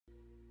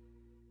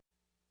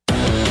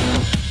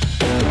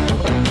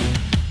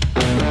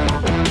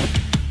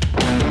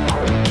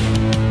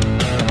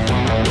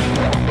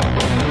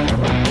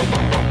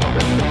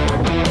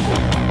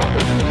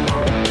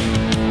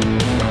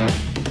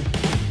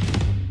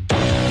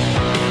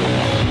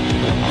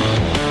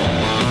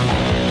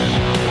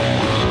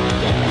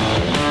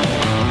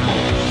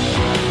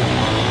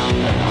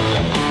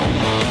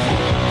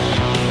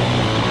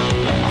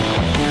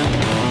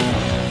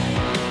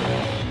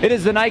It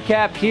is the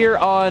Nightcap here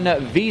on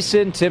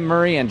VSiN, Tim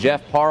Murray and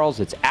Jeff Parles.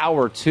 It's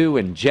hour 2,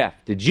 and Jeff,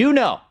 did you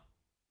know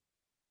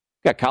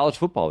we got college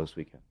football this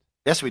weekend?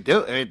 Yes, we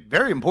do.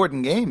 Very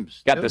important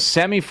games. Got the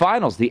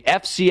semifinals, the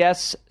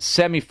FCS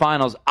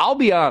semifinals. I'll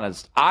be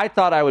honest, I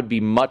thought I would be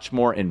much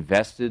more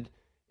invested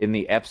in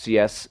the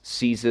FCS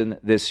season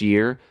this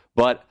year,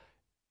 but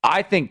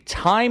I think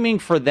timing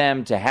for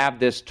them to have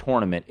this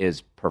tournament is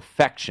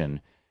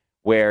perfection,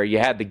 where you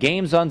had the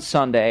games on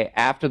Sunday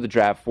after the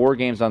draft, 4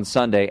 games on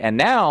Sunday, and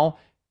now,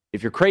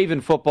 if you're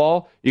craving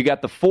football, you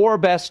got the 4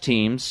 best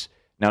teams.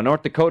 Now,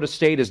 North Dakota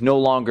State is no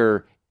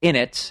longer in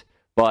it,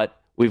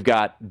 but we've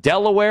got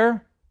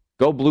Delaware,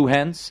 go Blue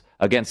Hens,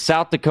 against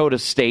South Dakota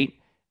State,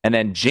 and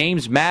then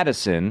James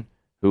Madison,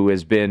 who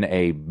has been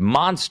a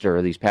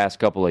monster these past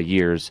couple of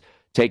years,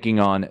 taking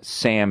on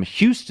Sam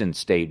Houston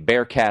State,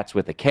 Bearcats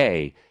with a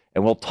K.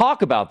 And we'll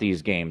talk about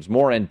these games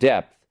more in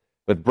depth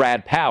with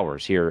Brad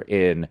Powers here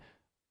in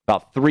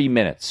about 3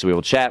 minutes. So we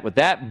will chat with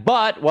that.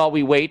 But while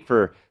we wait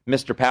for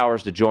Mr.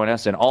 Powers to join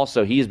us, and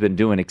also he's been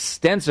doing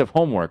extensive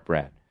homework,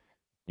 Brad.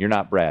 You're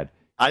not Brad.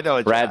 I know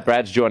it's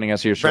Brad's joining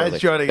us here shortly.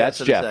 Brad's joining us.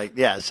 That's Jeff.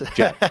 Yes.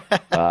 Jeff.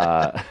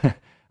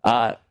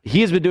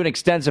 He has been doing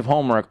extensive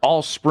homework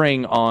all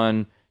spring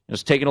on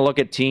just taking a look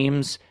at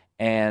teams.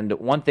 And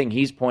one thing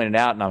he's pointed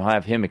out, and I'll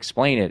have him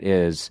explain it,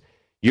 is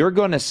you're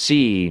going to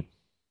see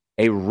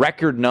a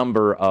record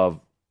number of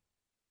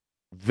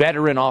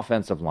veteran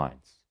offensive lines.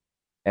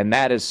 And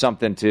that is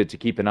something to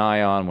keep an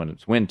eye on when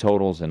it's win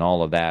totals and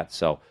all of that.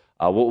 So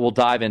we'll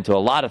dive into a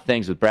lot of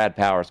things with Brad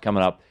Powers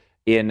coming up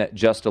in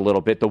just a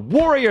little bit. The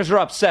Warriors are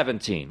up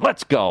 17.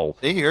 Let's go.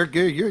 See, you're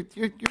good.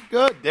 You're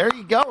good. There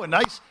you go. A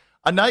nice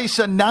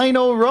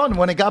 9-0 run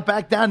when it got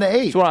back down to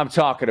 8. That's what I'm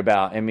talking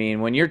about. I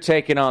mean, when you're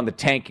taking on the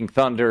tanking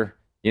Thunder,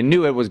 you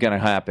knew it was going to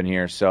happen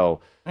here.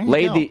 So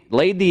laid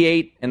the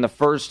 8 in the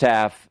first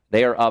half.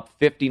 They are up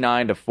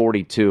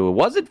 59-42. It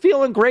wasn't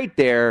feeling great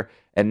there,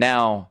 and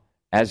now,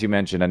 as you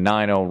mentioned, a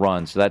 9-0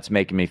 run. So that's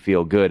making me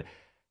feel good.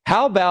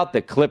 How about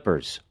the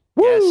Clippers?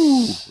 Yes.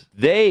 Woo!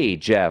 They,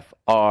 Jeff,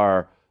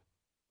 are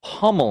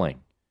pummeling.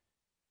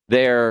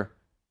 They're,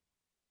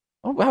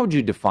 how would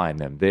you define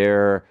them?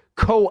 They're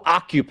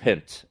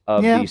co-occupant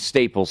of the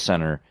Staples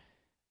Center,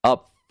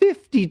 up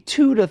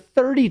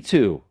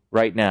 52-32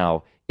 right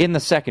now in the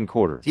second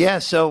quarter. Yeah,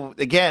 so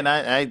again,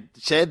 I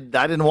said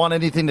I didn't want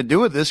anything to do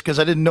with this because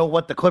I didn't know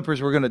what the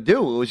Clippers were going to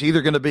do. It was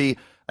either going to be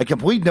a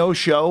complete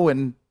no-show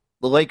and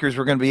the Lakers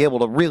were going to be able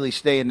to really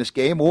stay in this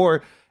game, or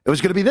it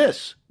was going to be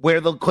this,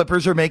 where the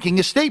Clippers are making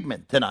a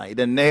statement tonight,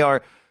 and they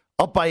are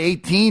up by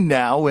 18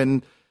 now,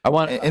 and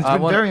it's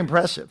been very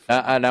impressive.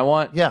 And I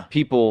want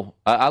people.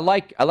 I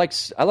like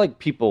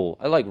people.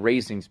 I like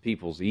raising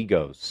people's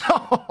egos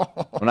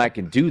when I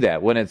can do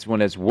that, when it's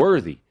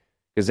worthy,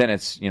 because then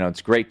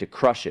it's great to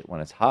crush it when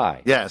it's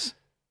high. Yes.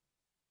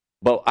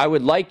 But I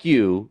would like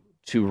you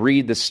to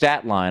read the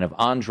stat line of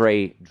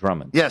Andre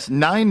Drummond. Yes,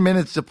 9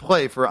 minutes to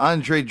play for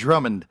Andre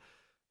Drummond.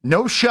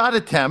 No shot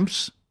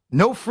attempts,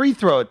 no free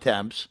throw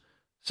attempts.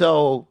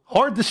 So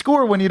hard to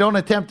score when you don't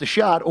attempt a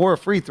shot or a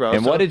free throw.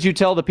 And what did you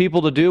tell the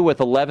people to do with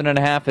 11.5 and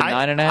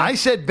 9.5? I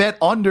said bet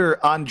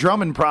under on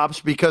Drummond props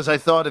because I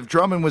thought if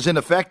Drummond was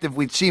ineffective,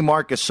 we'd see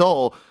Marc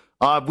Gasol.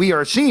 We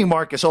are seeing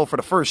Marc Gasol for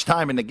the first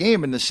time in the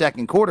game in the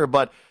second quarter.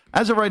 But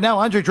as of right now,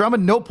 Andre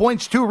Drummond, no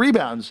points, 2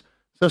 rebounds.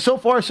 So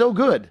far, so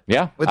good.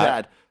 Yeah, with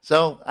that.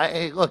 So,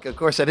 look, of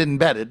course, I didn't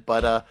bet it,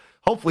 but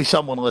hopefully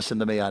someone listened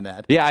to me on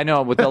that. Yeah, I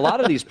know. With a lot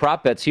of these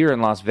prop bets here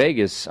in Las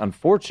Vegas,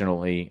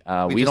 unfortunately,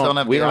 we don't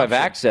have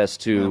access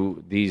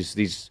to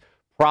these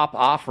prop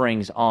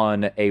offerings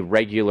on a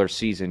regular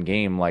season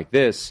game like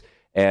this.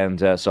 And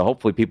so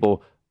hopefully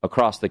people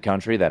across the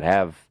country that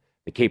have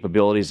the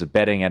capabilities of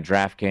betting at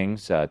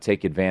DraftKings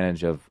take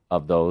advantage of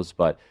those.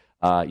 But,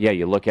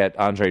 you look at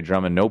Andre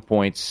Drummond, no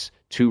points,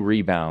 2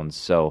 rebounds.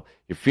 So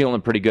you're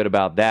feeling pretty good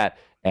about that.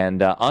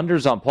 And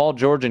unders on Paul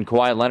George and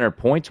Kawhi Leonard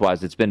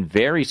points-wise, it's been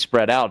very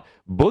spread out.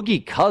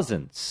 Boogie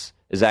Cousins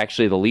is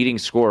actually the leading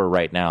scorer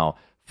right now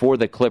for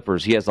the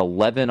Clippers. He has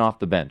 11 off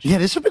the bench. Yeah,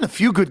 this has been a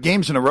few good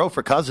games in a row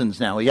for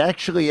Cousins now. He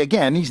actually,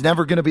 again, he's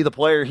never going to be the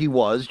player he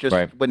was.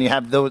 When you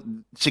have those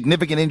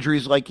significant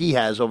injuries like he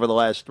has over the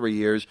last 3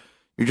 years,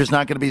 you're just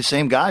not going to be the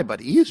same guy. But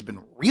he has been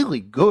really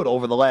good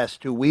over the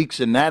last 2 weeks,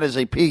 and that is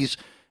a piece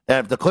that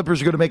if the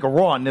Clippers are going to make a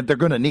run, that they're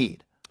going to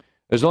need.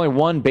 There's only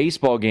one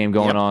baseball game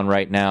going on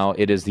right now.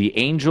 It is the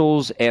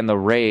Angels and the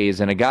Rays,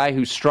 and a guy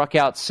who struck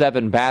out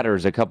 7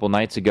 batters a couple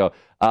nights ago.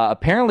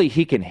 Apparently,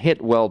 he can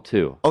hit well,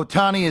 too.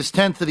 Ohtani is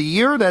 10th of the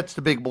year. That's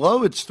the big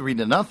blow. It's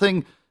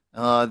 3-0.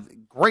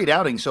 Great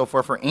outing so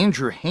far for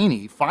Andrew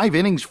Heaney. 5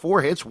 innings,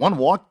 4 hits, 1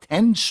 walk,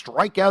 10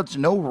 strikeouts,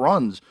 no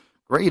runs.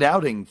 Great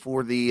outing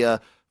for the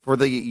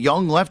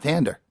young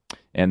left-hander.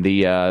 And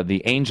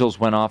the Angels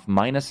went off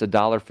minus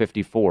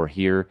 $1.54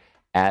 here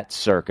at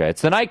Circa.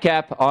 It's the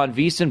Nightcap on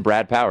VSiN.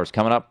 Brad Powers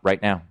coming up right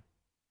now.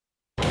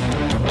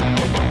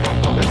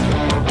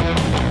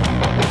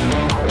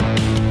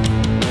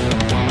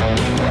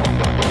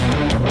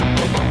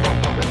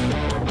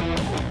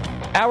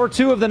 Hour Hour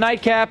 2 of the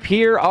Nightcap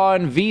here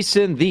on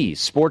VSiN, the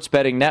Sports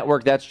Betting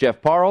Network. That's Jeff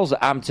Parles.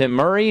 I'm Tim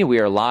Murray. We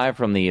are live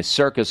from the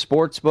Circa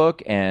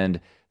Sportsbook, and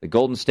the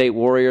Golden State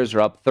Warriors are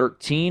up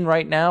 13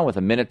 right now with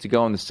a minute to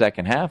go in the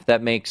second half.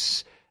 That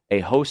makes a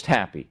host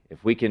happy.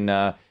 If we can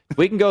go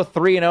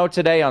 3-0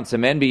 today on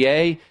some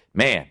NBA,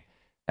 man,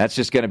 that's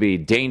just going to be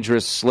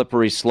dangerous,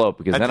 slippery slope.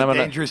 Because that's then I'm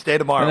dangerous day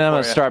tomorrow. And then I'm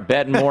going to start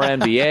betting more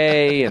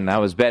NBA, and I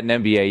was betting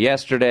NBA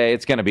yesterday.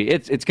 It's going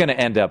to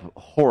end up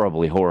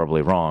horribly,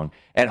 horribly wrong.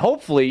 And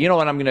hopefully, you know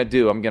what I'm going to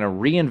do? I'm going to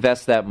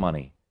reinvest that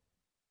money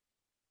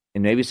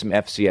in maybe some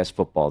FCS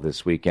football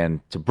this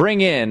weekend to bring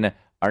in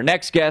our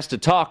next guest to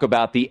talk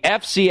about the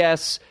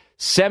FCS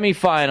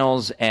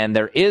semifinals. And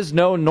there is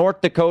no North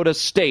Dakota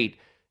State,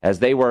 as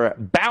they were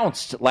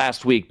bounced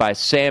last week by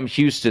Sam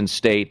Houston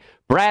State.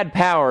 Brad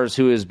Powers,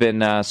 who has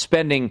been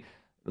spending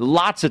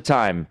lots of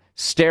time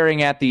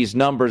staring at these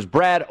numbers.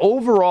 Brad,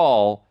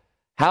 overall,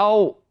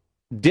 how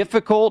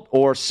difficult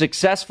or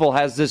successful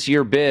has this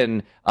year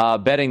been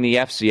betting the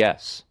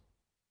FCS?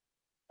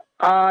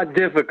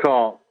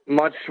 Difficult,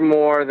 much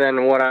more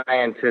than what I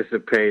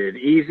anticipated.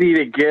 Easy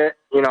to get,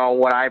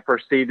 what I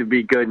perceive to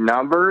be good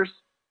numbers,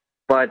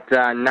 but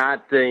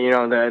not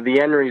the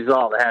end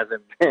result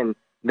hasn't been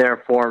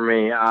there for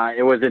me.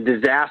 It was a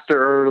disaster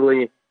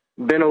early,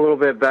 been a little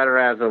bit better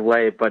as of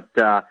late, but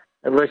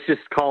let's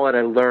just call it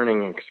a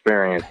learning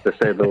experience, to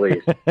say the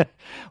least.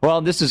 Well,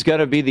 this is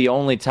going to be the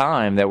only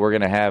time that we're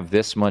going to have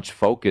this much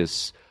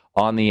focus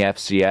on the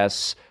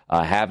FCS,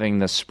 having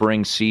the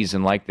spring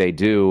season like they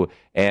do.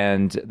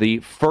 And the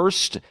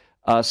first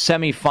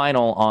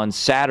semifinal on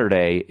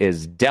Saturday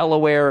is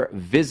Delaware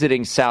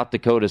visiting South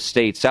Dakota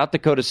State. South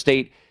Dakota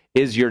State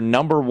is your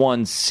number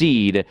 1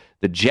 seed.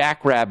 The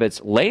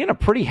Jackrabbits laying a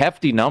pretty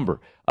hefty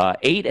number.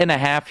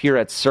 8.5 here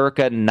at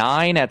Circa,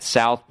 9 at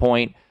South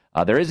Point.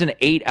 There is an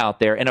 8 out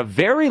there, and a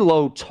very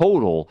low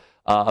total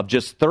of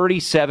just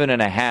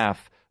 37.5,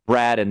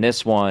 Brad, in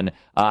this one.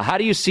 How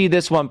do you see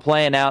this one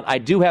playing out? I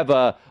do have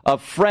a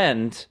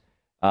friend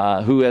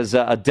who has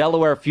a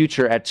Delaware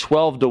future at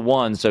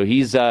 12-1, so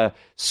he's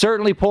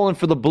certainly pulling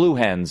for the Blue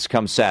Hens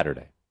come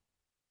Saturday.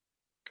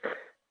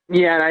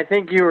 Yeah, and I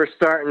think you were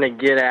starting to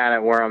get at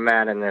it where I'm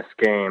at in this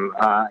game.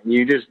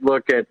 You just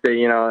look at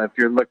if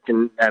you're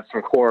looking at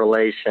some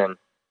correlation.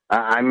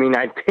 I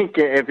think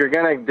if you're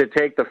going to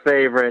take the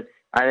favorite,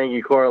 I think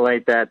you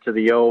correlate that to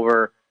the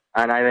over,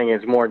 and I think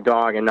it's more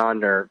dog and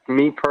under.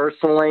 Me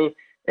personally,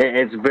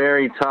 it's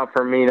very tough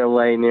for me to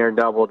lay near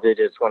double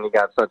digits when you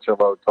got such a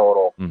low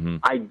total. Mm-hmm.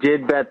 I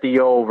did bet the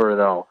over,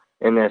 though,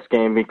 in this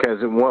game,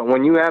 because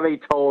when you have a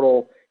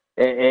total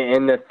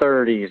in the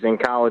 30s in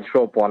college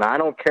football, and I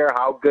don't care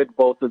how good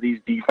both of these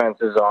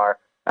defenses are,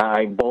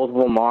 both of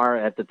them are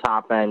at the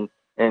top end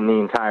in the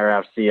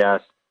entire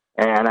FCS,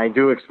 and I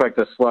do expect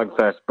a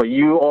slugfest, but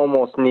you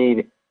almost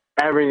need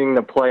everything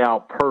to play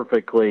out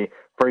perfectly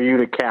for you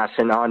to cash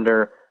an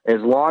under.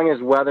 As long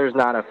as weather's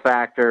not a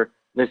factor,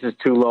 this is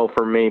too low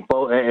for me.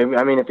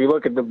 If you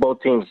look at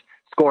both teams'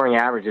 scoring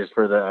averages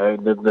for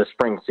the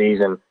spring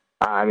season,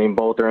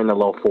 both are in the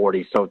low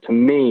 40s. So to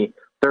me,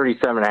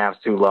 37.5 is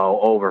too low,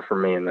 over for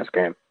me in this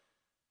game.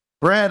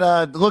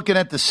 Brad, looking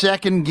at the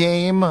second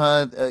game,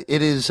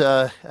 it is,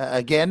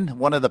 again,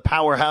 one of the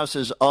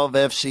powerhouses of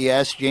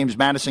FCS. James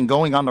Madison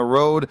going on the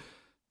road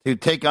to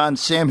take on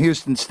Sam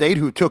Houston State,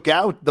 who took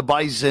out the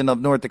Bison of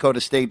North Dakota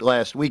State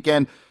last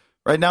weekend.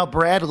 Right now,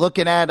 Brad,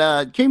 looking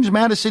at James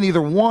Madison,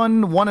 either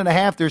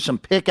 1.5. There's some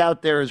pick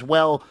out there as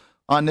well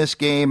on this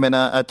game, and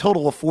a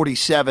total of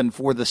 47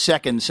 for the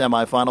second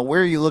semifinal.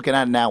 Where are you looking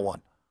at in that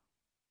one?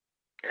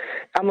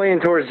 I'm leaning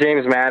towards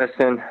James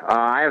Madison.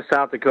 I have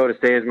South Dakota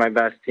State as my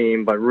best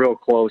team, but real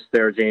close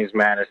there. James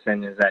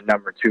Madison is at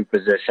number 2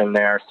 position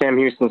there. Sam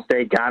Houston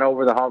State got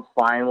over the hump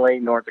finally.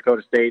 North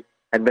Dakota State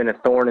had been a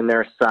thorn in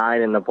their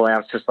side in the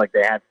playoffs, just like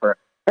they had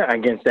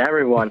against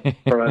everyone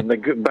for the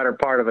better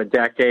part of a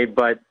decade.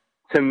 But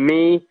to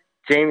me,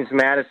 James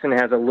Madison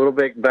has a little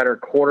bit better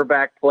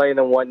quarterback play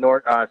than what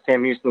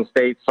Sam Houston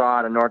State saw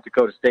out of North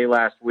Dakota State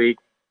last week.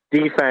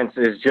 Defense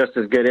is just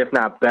as good, if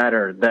not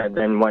better,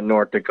 than what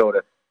North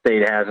Dakota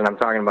State has, and I'm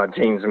talking about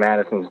James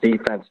Madison's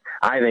defense,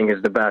 I think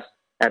is the best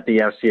at the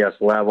FCS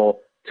level.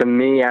 To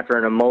me, after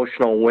an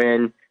emotional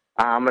win,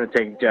 I'm going to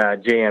take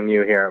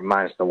JMU here at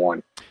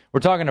 -1.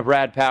 We're talking to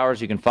Brad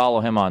Powers. You can follow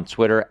him on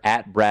Twitter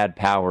at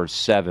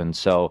BradPowers7.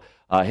 So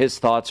his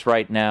thoughts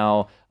right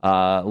now,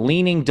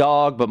 leaning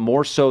dog, but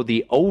more so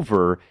the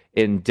over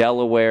in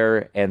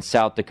Delaware and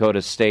South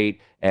Dakota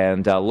State,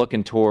 and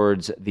looking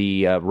towards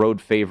the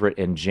road favorite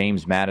in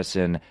James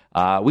Madison.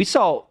 We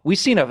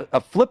seen a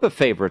flip of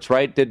favorites,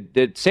 right?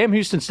 Did Sam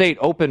Houston State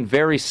open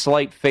very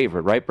slight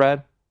favorite, right,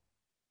 Brad?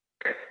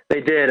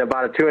 They did.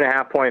 About a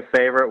 2.5-point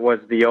favorite was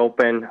the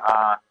open.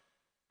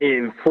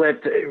 It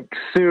flipped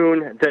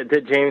soon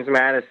to James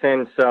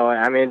Madison. So,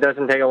 it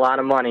doesn't take a lot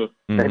of money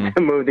to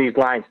move these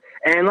lines.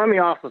 And let me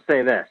also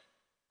say this.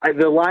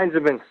 The lines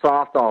have been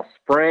soft all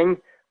spring.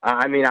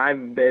 I've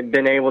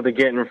been able to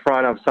get in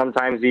front of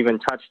sometimes even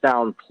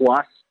touchdown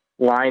plus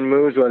line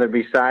moves, whether it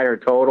be side or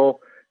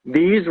total.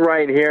 These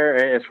right here,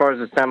 as far as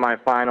the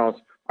semifinals,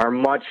 are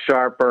much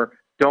sharper.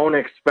 Don't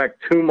expect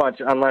too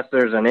much unless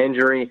there's an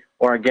injury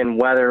or, again,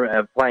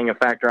 weather playing a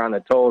factor on the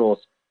totals.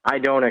 I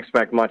don't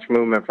expect much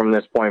movement from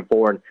this point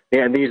forward.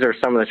 Yeah, these are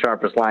some of the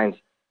sharpest lines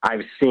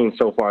I've seen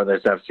so far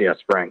this FCS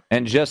spring.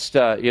 And just,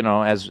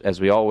 as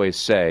we always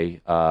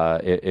say,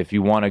 if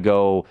you want to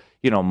go,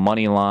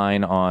 money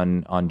line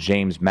on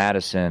James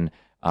Madison,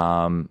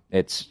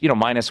 it's,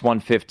 minus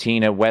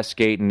 115 at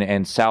Westgate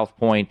and South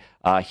Point.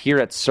 Here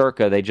at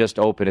Circa, they just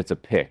opened. It's a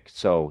pick.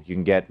 So you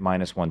can get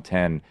minus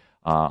 110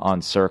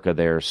 on Circa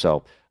there.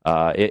 So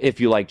if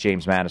you like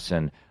James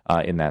Madison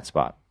in that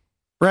spot.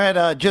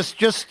 Brad,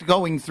 just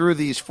going through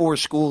these four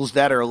schools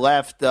that are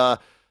left,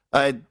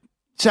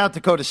 South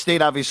Dakota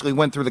State obviously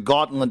went through the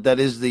gauntlet that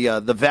is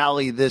the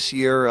Valley this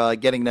year,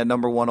 getting that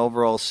number one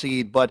overall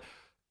seed. But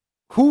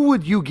who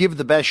would you give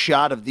the best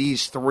shot of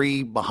these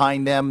three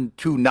behind them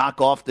to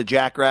knock off the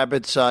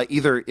Jackrabbits,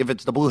 either if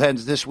it's the Blue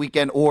Hens this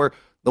weekend or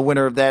the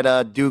winner of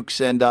that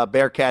Dukes and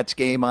Bearcats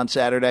game on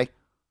Saturday?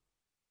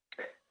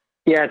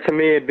 Yeah, to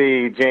me, it'd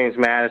be James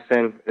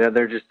Madison.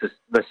 They're just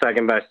the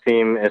second-best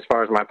team as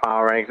far as my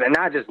power rankings. And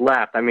not just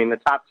left. I mean, the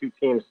top two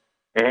teams,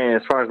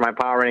 as far as my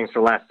power ratings for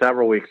the last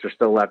several weeks, are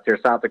still left here.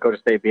 South Dakota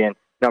State being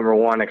number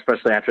one,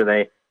 especially after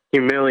they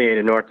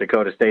humiliated North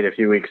Dakota State a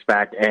few weeks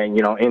back and,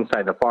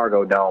 inside the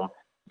Fargo Dome.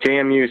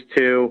 JMU's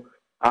two.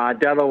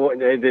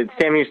 Delaware,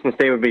 Sam Houston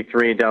State would be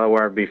three.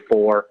 Delaware would be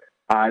four.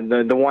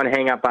 The one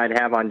hang-up I'd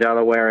have on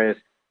Delaware is,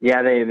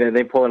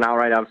 they pulled an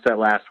outright upset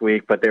last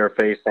week, but they were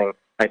facing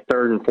a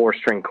third and fourth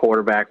string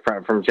quarterback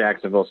from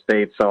Jacksonville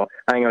State. So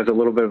I think it was a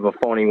little bit of a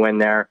phony win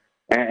there.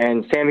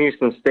 And Sam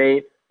Houston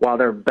State, while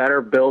they're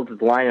better built at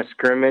the line of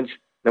scrimmage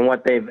than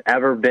what they've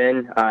ever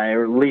been,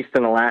 or at least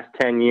in the last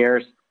 10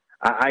 years,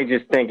 I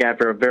just think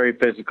after a very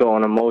physical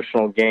and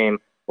emotional game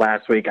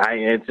last week,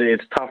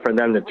 it's tough for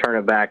them to turn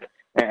it back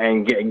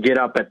and get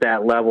up at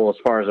that level as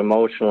far as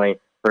emotionally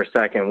for a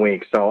second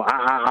week. So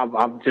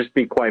I'll just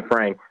be quite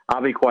frank.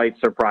 I'll be quite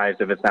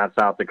surprised if it's not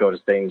South Dakota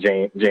State and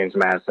James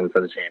Madison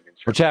for the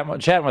championship. We're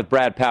chatting with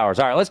Brad Powers.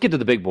 All right, let's get to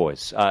the big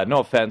boys. No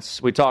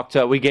offense. We talked.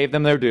 We gave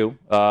them their due.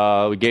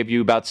 We gave you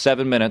about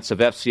 7 minutes of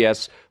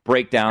FCS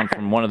breakdown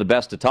from one of the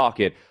best to talk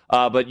it.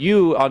 But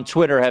you on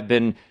Twitter have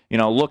been,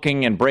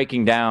 looking and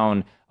breaking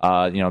down,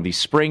 these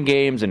spring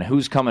games and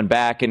who's coming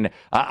back. And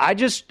I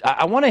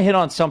want to hit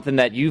on something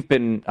that you've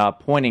been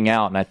pointing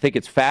out, and I think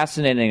it's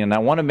fascinating, and I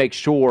want to make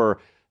sure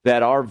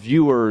that our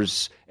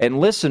viewers and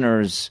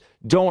listeners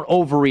don't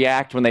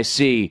overreact when they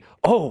see,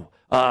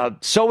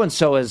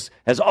 so-and-so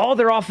has all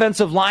their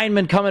offensive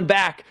linemen coming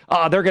back.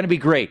 They're going to be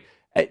great.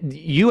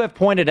 You have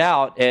pointed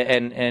out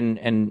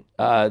and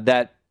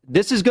that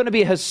this is going to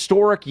be a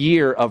historic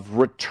year of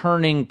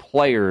returning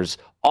players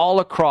all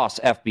across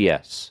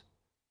FBS.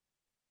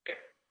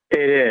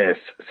 It is.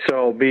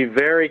 So be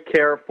very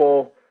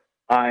careful.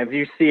 If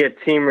you see a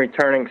team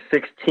returning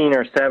 16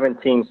 or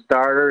 17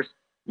 starters,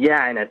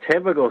 in a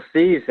typical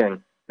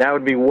season, that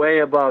would be way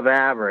above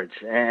average.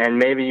 And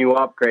maybe you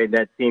upgrade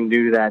that team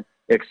due to that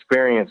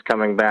experience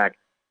coming back.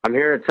 I'm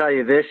here to tell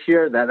you this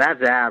year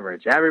that's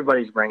average.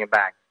 Everybody's bringing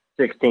back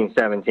 16,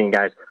 17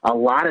 guys. A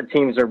lot of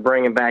teams are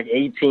bringing back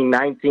 18,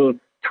 19,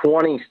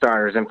 20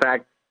 starters. In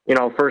fact,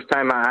 first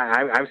time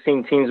I've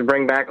seen teams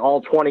bring back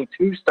all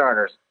 22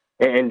 starters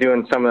and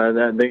doing some of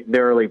the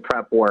early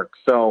prep work.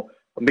 So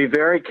be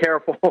very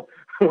careful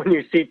when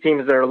you see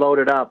teams that are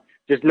loaded up.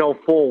 Just know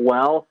full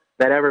well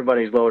that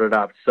everybody's loaded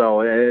up.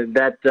 So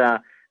that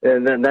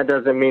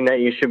doesn't mean that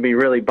you should be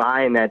really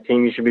buying that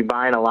team. You should be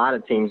buying a lot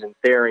of teams in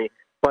theory.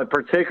 But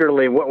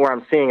particularly where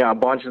I'm seeing a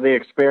bunch of the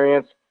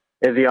experience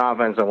is the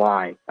offensive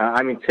line.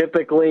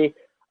 Typically,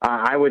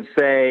 I would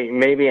say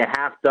maybe a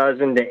half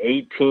dozen to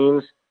 8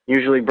 teams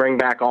usually bring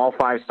back all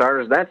 5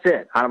 starters. That's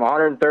it. Out of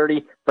 130,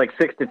 it's like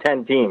 6 to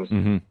 10 teams.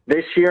 Mm-hmm.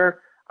 This year,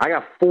 I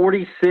got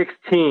 46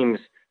 teams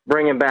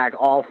bringing back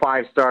all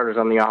 5 starters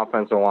on the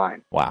offensive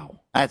line. Wow.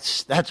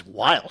 That's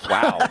wild.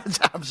 Wow. That's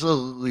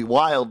absolutely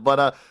wild.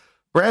 But,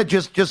 Brad,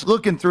 just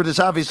looking through this,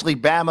 obviously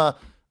Bama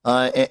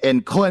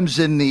and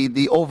Clemson,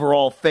 the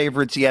overall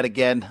favorites yet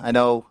again. I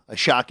know a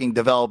shocking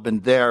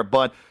development there.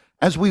 But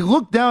as we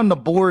look down the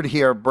board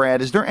here,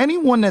 Brad, is there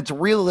anyone that's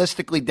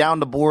realistically down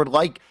the board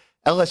like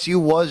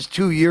LSU was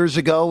 2 years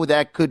ago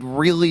that could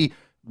really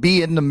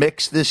be in the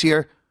mix this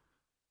year?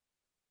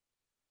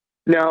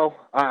 No.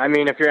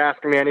 If you're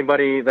asking me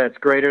anybody that's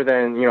greater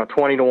than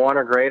 20 to 1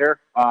 or greater,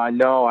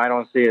 no, I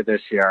don't see it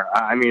this year.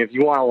 If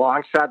you want a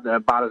long shot,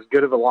 about as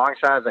good of a long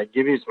shot as I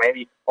give you is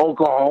maybe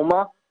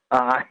Oklahoma.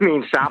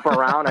 Shop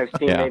around. I've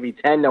seen maybe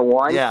 10 to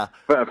 1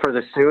 for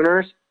the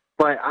Sooners.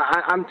 But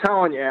I'm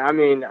telling you,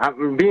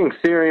 I'm being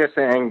serious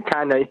and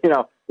kind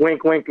of,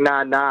 wink, wink,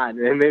 nod, nod,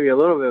 and maybe a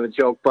little bit of a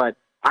joke, but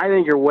I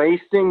think you're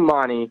wasting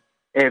money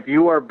if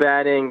you are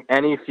betting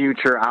any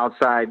future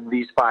outside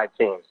these 5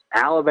 teams.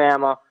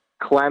 Alabama,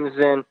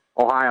 Clemson,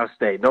 Ohio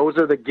State. Those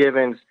are the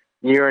givens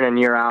year in and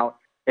year out.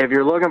 If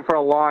you're looking for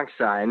a long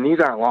shot, and these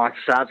aren't long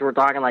shots, we're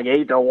talking like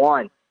 8 to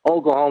 1.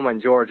 Oklahoma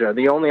and Georgia,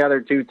 the only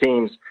other two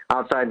teams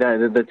outside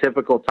the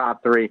typical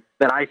top three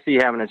that I see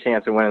having a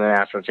chance of winning the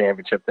national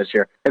championship this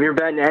year. If you're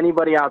betting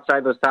anybody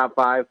outside those top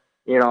five,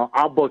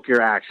 I'll book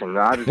your action.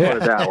 I'll just put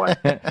it that way.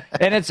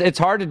 And it's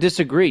hard to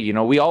disagree.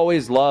 We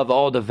always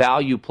love the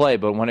value play,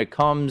 but when it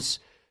comes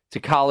to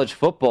college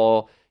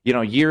football,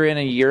 year in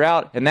and year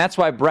out, and that's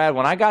why, Brad,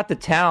 when I got to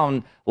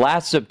town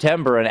last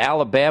September and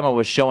Alabama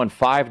was showing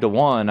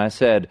 5-1, I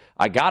said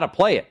I got to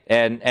play it.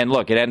 And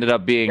look, it ended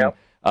up being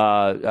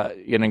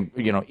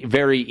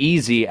very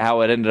easy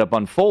how it ended up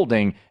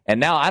unfolding. And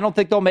now I don't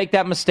think they'll make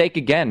that mistake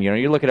again.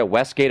 You're looking at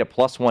Westgate at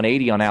plus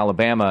 180 on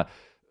Alabama.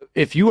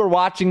 If you were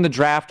watching the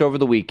draft over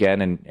the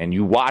weekend and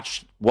you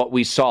watched what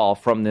we saw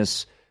from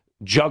this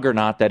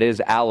juggernaut that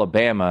is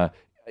Alabama,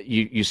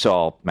 you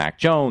saw Mac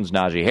Jones,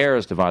 Najee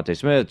Harris, Devontae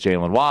Smith,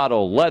 Jalen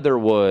Waddle,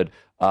 Leatherwood,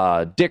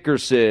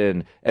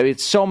 Dickerson. I mean,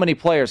 it's so many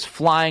players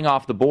flying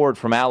off the board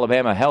from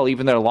Alabama. Hell,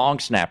 even their long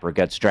snapper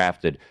gets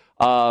drafted.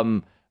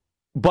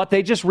 But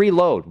they just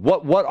reload.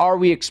 What are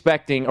we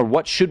expecting, or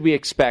what should we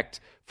expect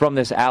from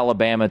this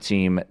Alabama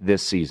team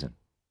this season?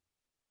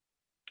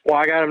 Well,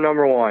 I got them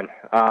number one.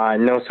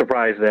 No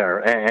surprise there.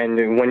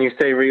 And when you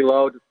say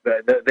reload,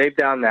 they've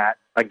done that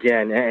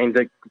again. And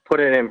to put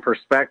it in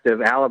perspective,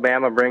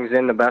 Alabama brings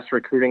in the best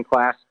recruiting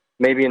class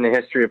maybe in the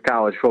history of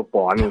college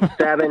football. I mean,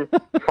 7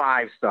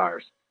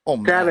 5-stars. Oh,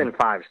 man. 7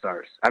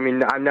 5-stars. I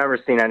mean, I've never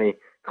seen any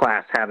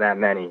class have that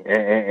many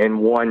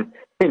in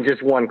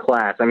just one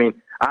class. I mean,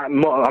 a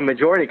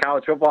majority of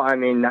college football,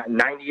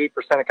 98%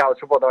 of college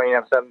football don't even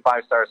have 7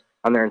 5-stars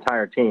on their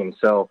entire team.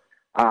 So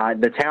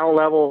the talent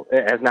level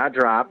has not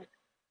dropped.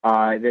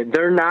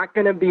 They're not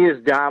going to be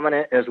as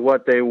dominant as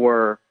what they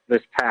were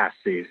this past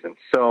season.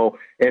 So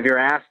if you're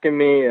asking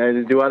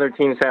me, do other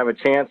teams have a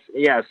chance?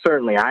 Yeah,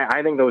 certainly.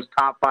 I think those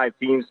top 5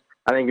 teams,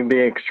 can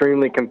be an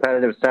extremely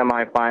competitive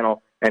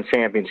semifinal and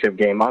championship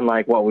game,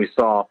 unlike what we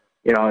saw,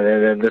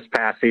 this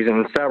past season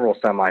in several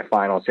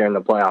semifinals here in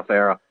the playoff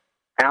era.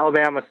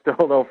 Alabama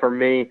still, though, for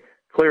me,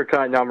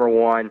 clear-cut number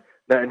one.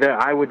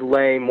 I would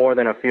lay more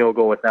than a field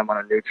goal with them on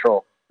a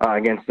neutral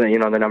against the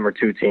number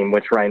 2 team,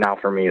 which right now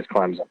for me is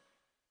Clemson.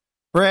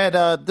 Brad,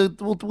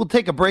 we'll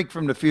take a break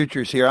from the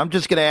futures here. I'm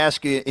just going to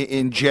ask you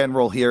in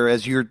general here,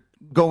 as you're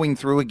going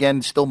through,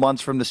 again, still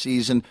months from the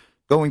season,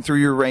 going through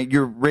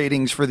your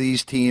ratings for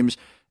these teams.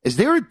 Is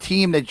there a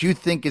team that you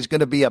think is going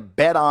to be a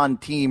bet-on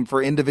team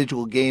for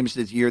individual games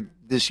this year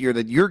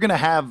that you're going to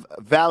have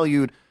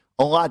valued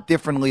a lot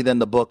differently than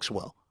the books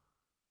will?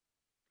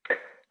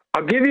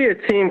 I'll give you a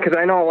team because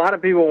I know a lot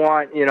of people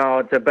want,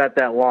 to bet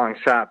that long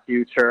shot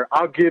future.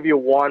 I'll give you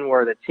one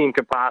where the team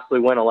could possibly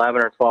win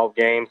 11 or 12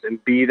 games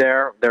and be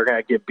there. They're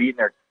going to get beat in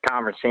their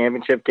conference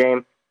championship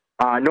game.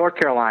 North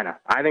Carolina.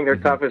 I think their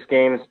toughest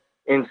games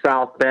in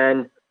South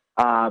Bend.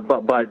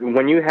 But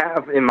when you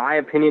have, in my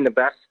opinion, the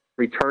best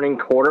returning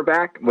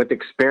quarterback with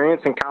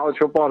experience in college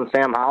football and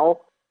Sam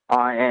Howell,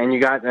 and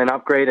you got an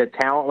upgrade at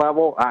talent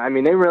level,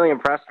 they really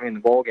impressed me in the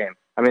bowl game.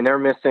 They're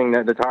missing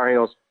the Tar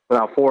Heels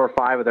without 4 or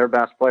 5 of their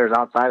best players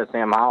outside of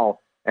Sam Howell,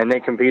 and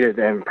they competed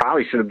and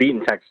probably should have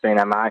beaten Texas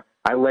A&M. I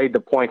laid the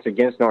points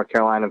against North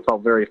Carolina and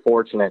felt very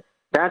fortunate.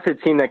 That's a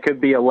team that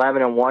could be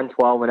 11-1,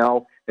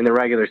 12-0 in the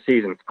regular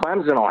season.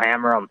 Clemson will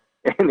hammer them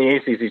in the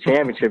ACC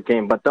championship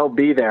game, but they'll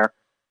be there.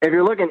 If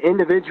you're looking at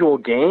individual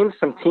games,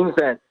 some teams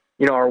that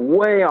are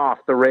way off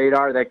the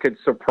radar that could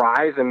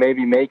surprise and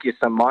maybe make you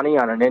some money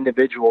on an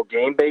individual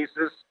game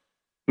basis,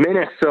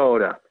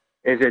 Minnesota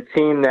is a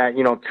team that,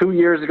 2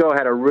 years ago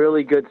had a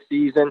really good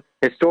season,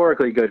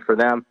 historically good for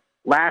them.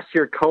 Last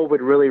year, COVID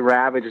really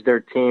ravaged their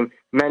team.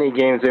 Many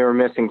games they were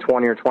missing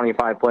 20 or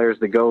 25 players,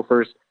 the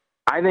Gophers.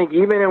 I think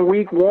even in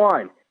week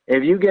 1,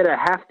 if you get a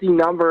hefty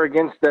number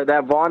against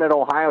that vaunted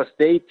Ohio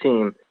State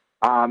team,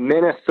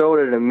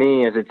 Minnesota to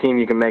me is a team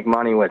you can make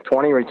money with.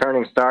 20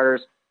 returning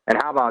starters. And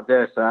how about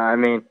this?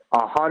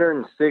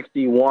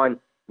 161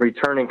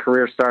 returning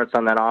career starts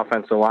on that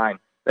offensive line.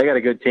 They got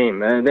a good team.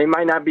 They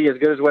might not be as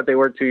good as what they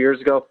were 2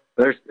 years ago,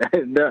 but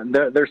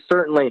they're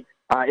certainly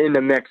in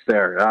the mix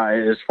there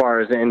as far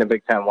as in the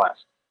Big Ten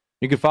West.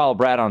 You can follow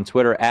Brad on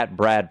Twitter at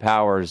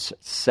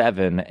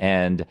BradPowers7.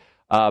 And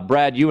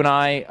Brad, you and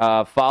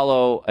I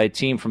follow a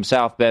team from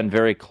South Bend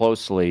very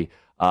closely.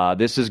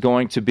 This is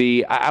going to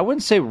be, I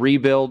wouldn't say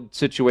rebuild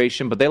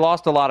situation, but they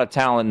lost a lot of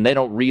talent and they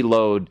don't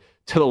reload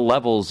to the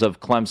levels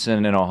of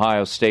Clemson and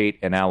Ohio State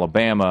and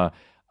Alabama.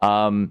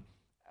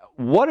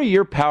 What do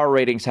your power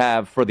ratings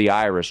have for the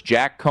Irish?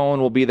 Jack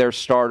Cohn will be their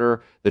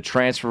starter, the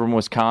transfer from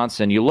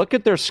Wisconsin. You look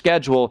at their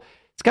schedule,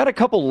 it's got a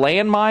couple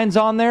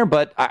landmines on there,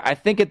 but I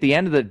think at the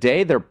end of the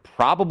day, they're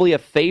probably a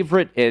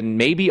favorite in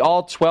maybe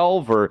all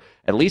 12 or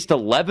at least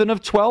 11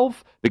 of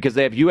 12 because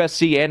they have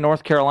USC and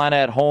North Carolina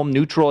at home,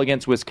 neutral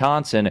against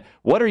Wisconsin.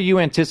 What are you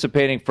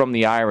anticipating from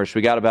the Irish?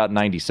 We got about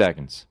 90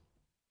 seconds.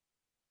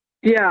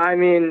 Yeah,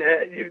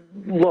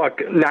 look,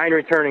 9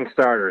 returning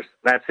starters.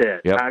 That's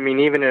it. Yep.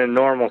 Even in a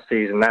normal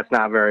season, that's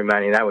not very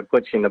many. That would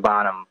put you in the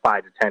bottom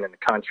 5 to 10 in the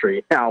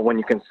country. Now, when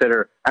you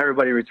consider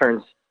everybody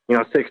returns,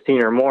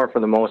 16 or more for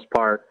the most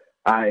part,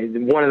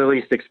 one of the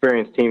least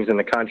experienced teams in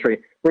the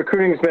country.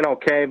 Recruiting's been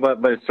okay, but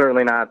it's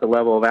certainly not at the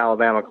level of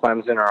Alabama,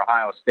 Clemson, or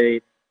Ohio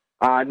State.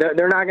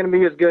 They're not going to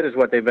be as good as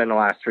what they've been the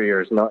last 3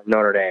 years,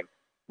 Notre Dame.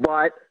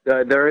 But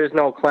there is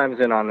no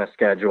Clemson on the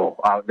schedule.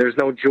 There's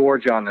no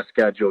Georgia on the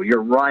schedule.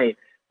 You're right.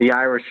 The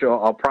Irish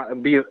will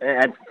be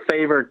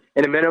favored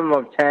in a minimum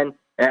of 10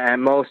 at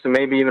most, and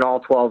maybe even all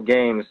 12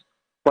 games.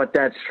 But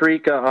that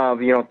streak of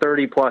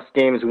 30-plus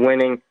games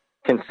winning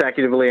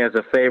consecutively as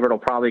a favorite will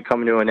probably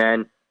come to an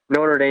end.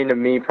 Notre Dame, to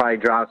me, probably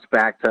drops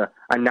back to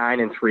a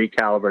 9-3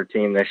 caliber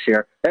team this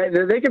year.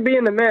 They could be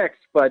in the mix,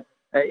 but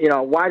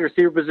wide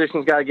receiver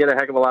position's got to get a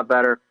heck of a lot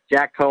better.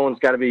 Jack Cohen's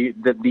got to be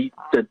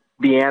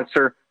the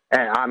answer,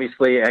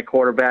 obviously, at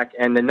quarterback.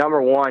 And the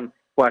number one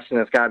question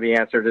that's got to be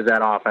answered is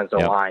that offensive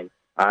line.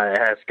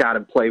 Has got to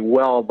play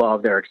well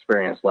above their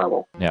experience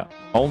level. Yeah.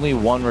 Only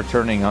one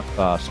returning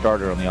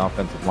starter on the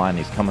offensive line.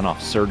 He's coming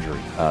off surgery.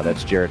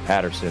 That's Jared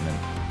Patterson.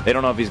 And they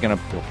don't know if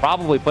he'll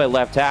probably play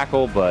left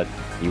tackle, but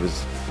he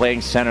was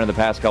playing center the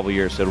past couple of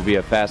years, so it'll be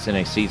a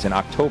fascinating season.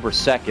 October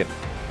 2nd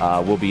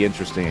will be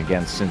interesting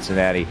against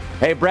Cincinnati.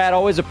 Hey, Brad,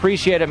 always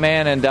appreciate it,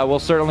 man, and we'll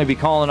certainly be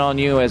calling on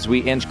you as we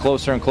inch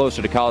closer and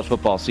closer to college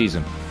football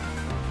season.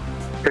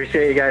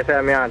 Appreciate you guys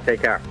having me on.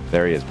 Take care.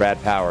 There he is,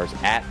 Brad Powers,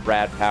 at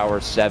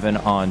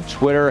BradPowers7 on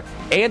Twitter.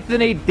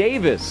 Anthony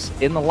Davis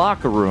in the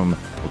locker room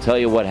will tell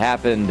you what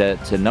happened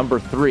to number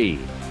 3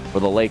 for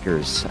the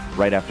Lakers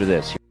right after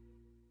this.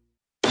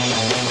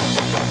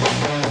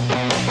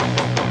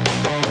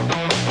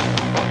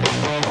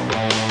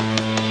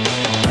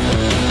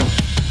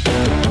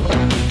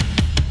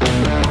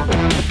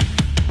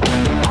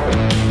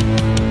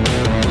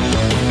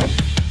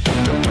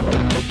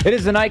 It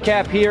is the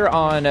nightcap here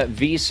on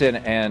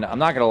VSiN, and I'm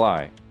not going to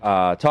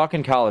lie.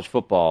 Talking college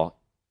football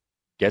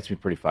gets me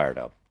pretty fired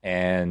up.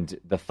 And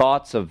the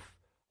thoughts of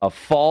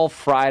fall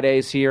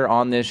Fridays here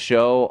on this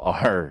show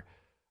are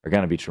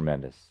going to be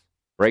tremendous.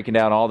 Breaking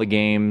down all the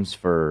games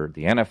for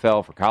the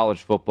NFL, for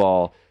college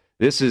football.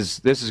 This is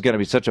going to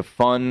be such a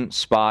fun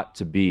spot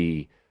to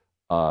be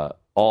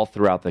all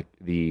throughout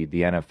the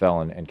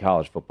NFL and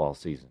college football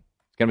season.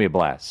 It's going to be a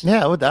blast.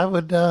 Yeah, I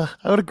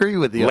would agree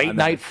with you. Late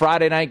night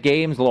Friday night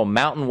games, a little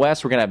Mountain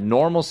West. We're going to have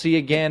normalcy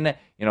again.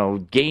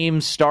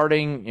 Games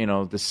starting.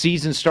 The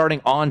season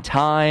starting on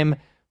time.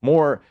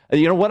 More.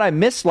 What I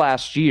missed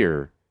last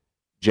year,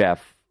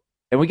 Jeff,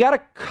 and we got a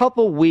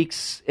couple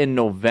weeks in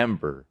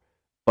November,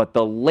 but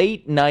the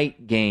late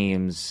night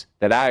games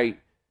that I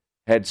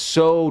had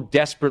so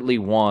desperately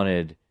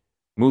wanted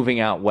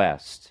moving out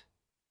west,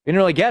 didn't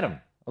really get them.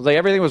 I was like,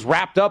 everything was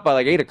wrapped up by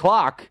like 8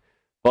 o'clock.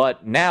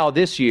 But now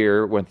this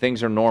year, when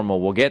things are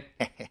normal, we'll get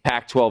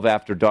Pac-12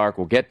 after dark.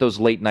 We'll get those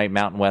late-night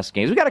Mountain West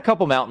games. We got a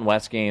couple Mountain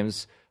West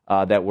games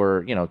that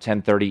were,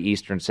 10:30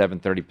 Eastern,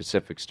 7:30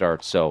 Pacific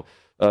starts. So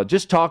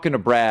just talking to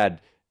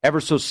Brad ever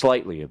so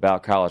slightly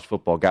about college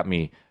football got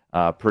me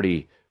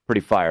pretty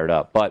fired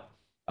up. But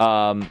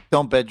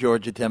don't bet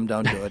Georgia, Tim.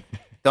 Don't do it.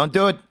 Don't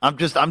do it. I'm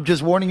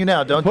just warning you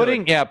now. Don't do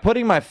it. Yeah,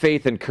 putting my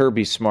faith in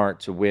Kirby Smart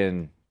to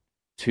win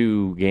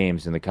 2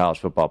 games in the college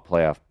football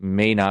playoff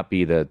may not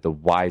be the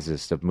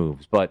wisest of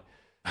moves, but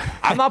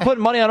I'm not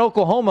putting money on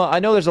Oklahoma. I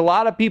know there's a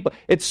lot of people.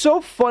 It's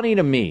so funny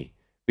to me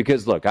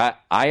because, look, I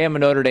am a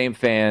Notre Dame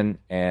fan,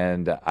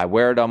 and I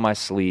wear it on my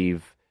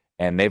sleeve,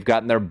 and they've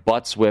gotten their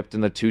butts whipped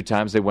in the 2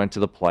 times they went to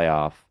the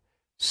playoff.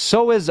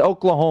 So is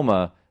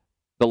Oklahoma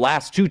the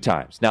last 2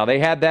 times. Now, they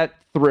had that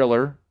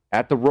thriller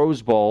at the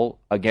Rose Bowl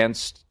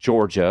against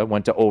Georgia,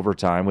 went to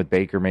overtime with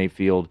Baker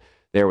Mayfield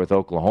there with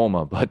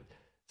Oklahoma, but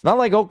it's not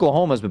like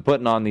Oklahoma's been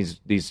putting on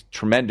these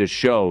tremendous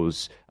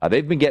shows.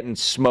 They've been getting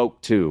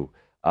smoked, too.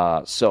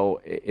 So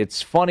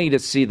it's funny to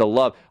see the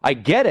love. I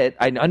get it.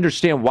 I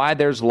understand why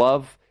there's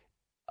love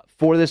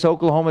for this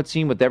Oklahoma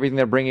team with everything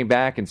they're bringing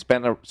back. And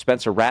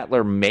Spencer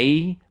Rattler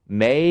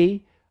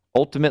may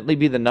ultimately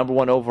be the number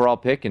 1 overall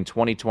pick in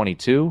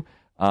 2022.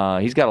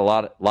 He's got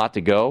a lot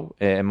to go,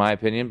 in my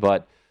opinion.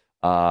 But,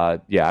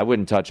 I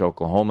wouldn't touch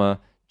Oklahoma.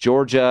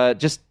 Georgia,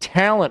 just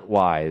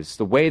talent-wise,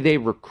 the way they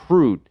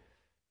recruit,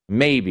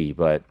 maybe,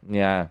 but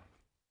yeah,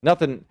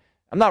 nothing.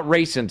 I'm not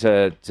racing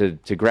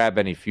to grab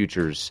any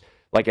futures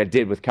like I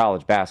did with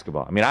college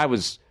basketball. I mean, I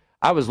was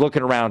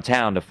looking around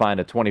town to find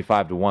a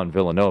 25-1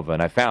 Villanova,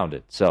 and I found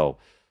it. So,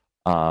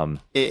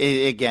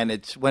 again,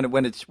 it's when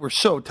we're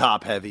so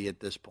top heavy at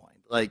this point.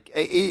 Like,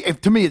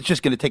 to me, it's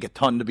just going to take a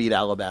ton to beat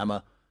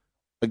Alabama.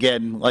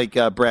 Again, like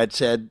Brad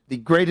said, the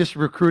greatest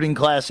recruiting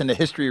class in the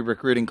history of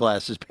recruiting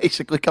class is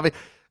basically coming.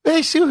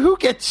 Basically, who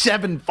gets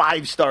 7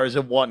 5-stars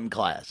in one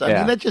class? I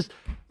mean,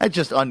 that's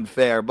just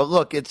unfair. But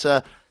look, it's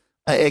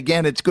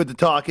again, it's good to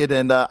talk it,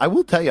 and I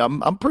will tell you,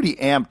 I'm pretty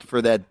amped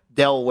for that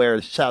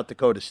Delaware South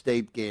Dakota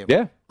State game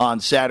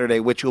on Saturday,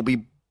 which will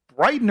be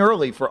bright and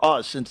early for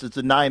us since it's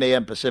a 9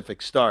 a.m.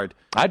 Pacific start.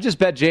 I just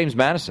bet James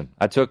Madison.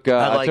 I took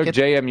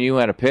JMU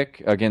at a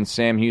pick against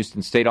Sam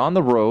Houston State on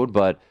the road,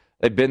 but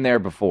they've been there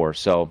before,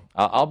 so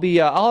I'll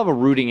have a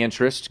rooting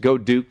interest. Go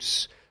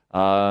Dukes.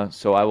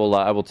 So I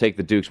will take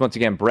the Dukes. Once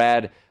again,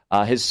 Brad,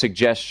 his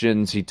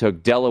suggestions, he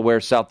took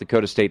Delaware, South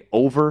Dakota State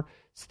over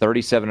It's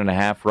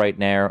 37.5 right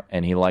now,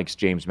 and he likes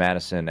James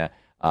Madison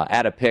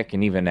at a pick,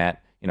 and even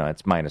at,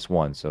 it's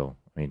 -1. So,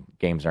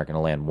 games aren't going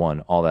to land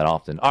 1 all that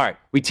often. All right,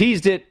 we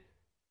teased it.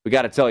 We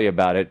got to tell you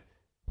about it.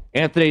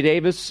 Anthony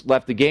Davis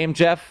left the game,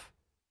 Jeff.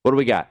 What do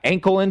we got?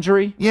 Ankle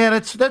injury? Yeah,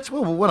 that's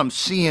what I'm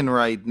seeing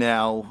right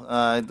now.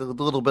 A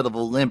little bit of a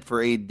limp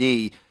for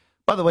AD.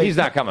 By the way, he's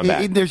not coming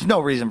back. There's no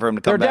reason for him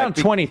to come back. They're down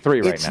 23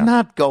 right now. It's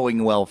not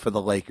going well for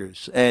the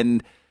Lakers.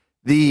 And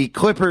the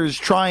Clippers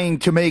trying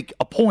to make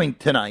a point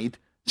tonight,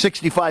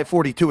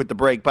 65-42 at the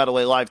break. By the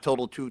way, live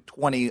total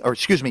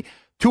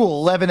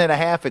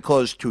 211.5. It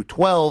closed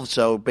 212,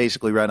 so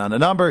basically right on the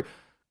number.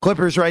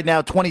 Clippers right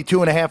now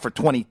 22.5 or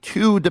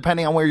 22,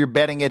 depending on where you're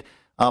betting it.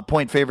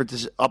 Point favorites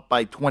is up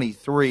by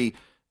 23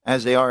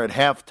 as they are at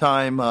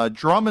halftime.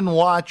 Drummond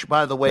watch,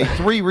 by the way,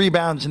 3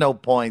 rebounds, no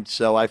points,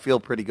 so I feel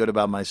pretty good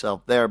about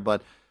myself there.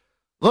 But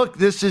look,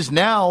 this is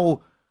now,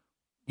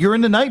 you're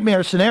in the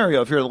nightmare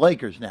scenario if you're the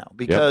Lakers now,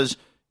 because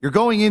you're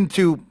going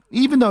into,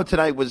 even though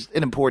tonight was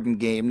an important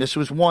game, this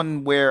was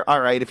one where, all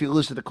right, if you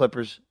lose to the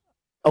Clippers,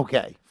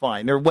 okay,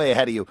 fine, they're way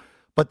ahead of you.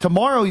 But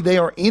tomorrow, they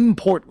are in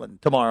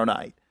Portland tomorrow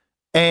night.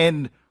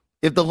 And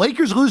if the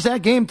Lakers lose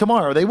that game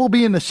tomorrow, they will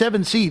be in the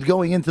 7th seed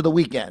going into the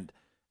weekend.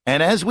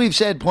 And as we've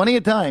said plenty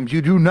of times,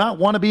 you do not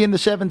want to be in the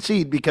 7th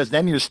seed because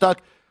then you're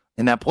stuck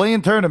in that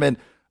play-in tournament,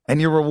 and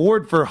your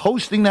reward for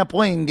hosting that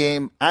play-in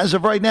game, as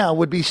of right now,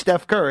 would be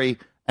Steph Curry,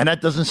 and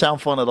that doesn't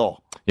sound fun at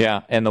all.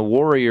 Yeah, and the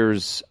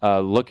Warriors,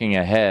 looking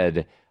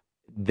ahead,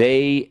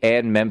 they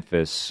and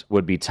Memphis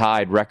would be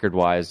tied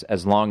record-wise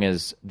as long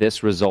as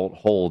this result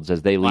holds,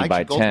 as they lead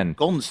by 10.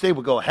 Golden State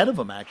would go ahead of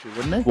them, actually,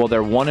 wouldn't they? Well,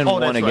 they're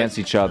 1-1 against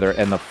each other,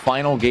 and the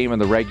final game of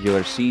the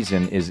regular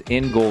season is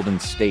in Golden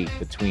State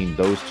between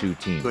those two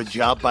teams. Good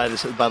job by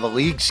the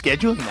league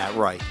scheduling that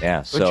right.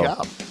 Yeah, good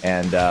job.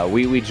 And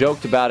we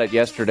joked about it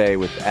yesterday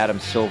with Adam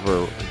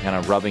Silver kind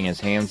of rubbing his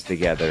hands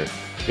together.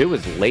 It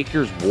was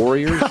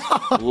Lakers-Warriors,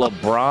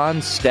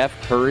 LeBron, Steph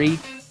Curry,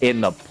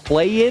 in the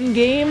play-in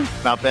game.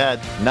 Not bad.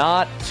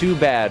 Not too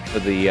bad for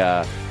the,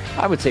 I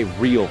would say,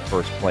 real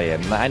first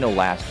play-in. I know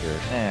last year,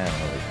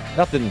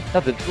 nothing.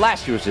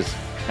 Last year was just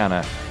kind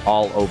of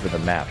all over the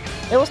map.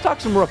 Hey, let's talk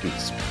some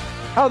rookies.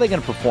 How are they going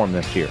to perform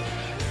this year?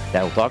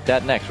 We'll talk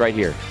that next right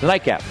here. The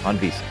Nightcap on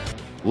VSiN.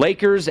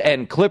 Lakers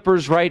and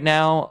Clippers right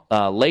now.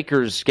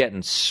 Lakers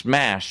getting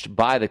smashed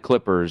by the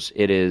Clippers.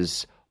 It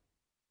is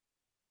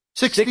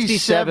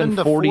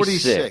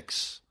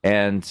 67-46.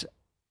 And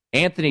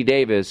Anthony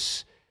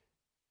Davis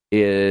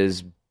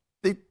is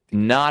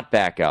not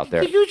back out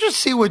there. Did you just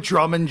see what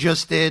Drummond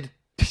just did?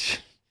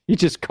 He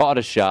just caught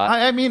a shot.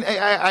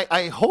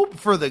 I hope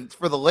for the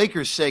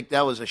Lakers' sake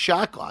that was a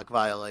shot clock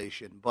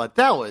violation, but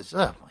that was,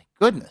 oh my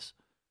goodness.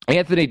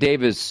 Anthony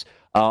Davis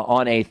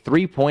on a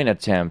 3-point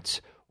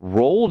attempt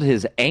rolled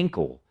his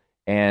ankle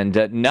and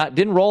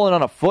didn't roll it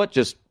on a foot,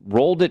 just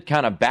rolled it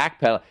kind of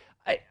backpedal.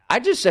 I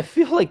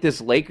feel like this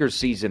Lakers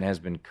season has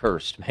been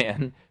cursed,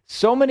 man.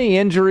 So many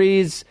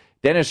injuries.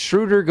 Dennis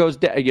Schroeder goes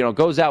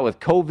out with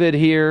COVID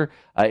here.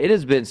 It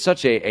has been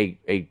such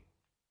a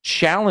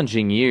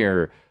challenging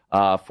year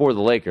for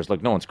the Lakers.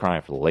 Look, no one's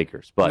crying for the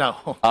Lakers, but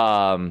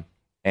no.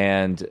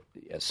 And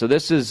so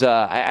this is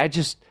I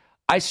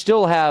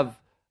still have,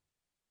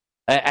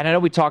 and I know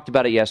we talked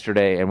about it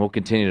yesterday, and we'll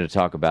continue to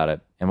talk about it,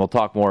 and we'll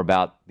talk more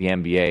about the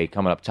NBA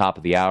coming up top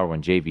of the hour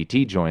when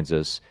JVT joins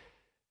us.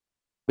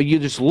 But you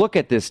just look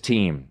at this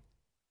team,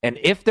 and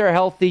if they're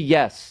healthy,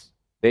 yes,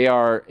 they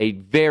are a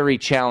very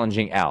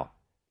challenging out.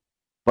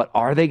 But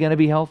are they going to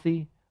be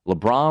healthy?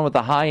 LeBron with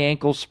a high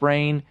ankle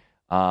sprain.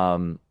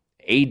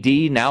 AD,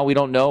 now we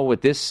don't know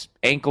with this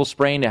ankle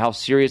sprain how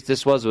serious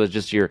this was. It was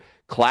just your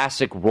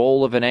classic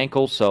roll of an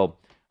ankle. So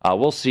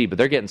we'll see. But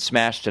they're getting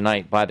smashed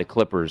tonight by the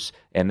Clippers,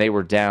 and they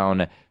were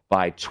down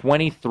by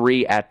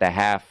 23 at the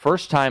half.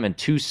 First time in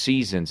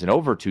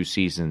over 2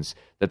 seasons,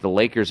 that the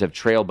Lakers have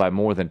trailed by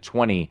more than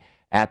 20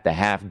 at the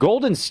half.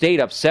 Golden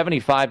State up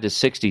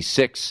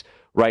 75-66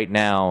 right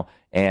now.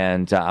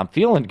 And I'm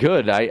feeling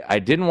good. I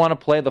didn't want to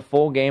play the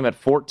full game at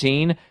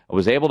 14. I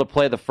was able to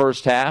play the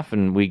first half,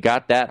 and we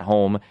got that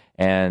home.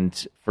 And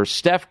for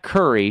Steph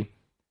Curry,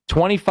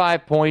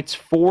 25 points,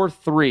 4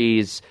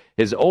 threes.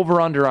 His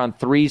over-under on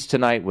threes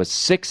tonight was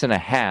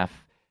 6.5.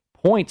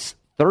 Points,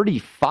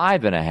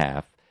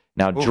 35.5.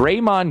 Now,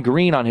 Draymond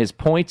Green on his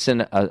points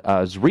and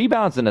his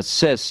rebounds and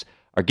assists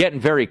are getting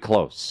very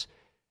close.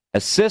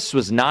 Assists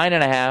was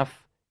 9.5.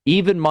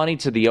 Even money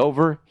to the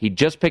over. He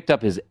just picked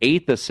up his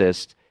 8th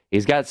assist.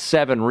 He's got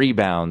 7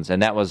 rebounds,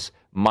 and that was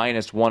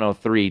minus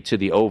 103 to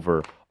the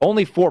over.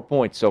 Only 4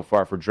 points so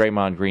far for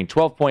Draymond Green.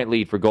 12-point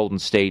lead for Golden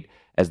State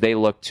as they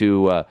look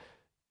to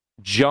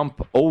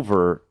jump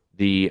over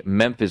the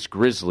Memphis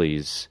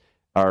Grizzlies.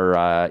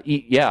 I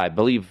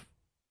believe,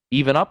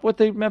 even up with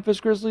the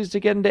Memphis Grizzlies to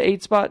get into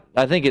 8th spot.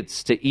 I think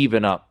it's to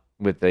even up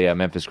with the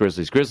Memphis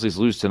Grizzlies. Grizzlies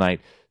lose tonight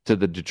to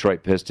the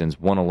Detroit Pistons,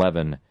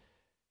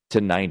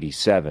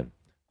 111-97.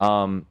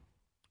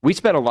 We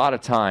spent a lot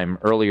of time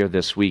earlier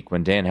this week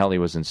when Dan Hellie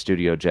was in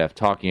studio, Jeff,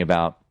 talking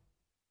about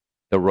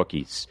the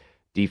rookies.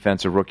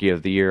 Defensive Rookie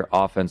of the Year,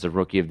 Offensive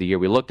Rookie of the Year.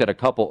 We looked at a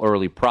couple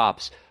early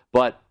props,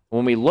 but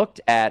when we looked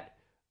at,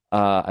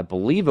 I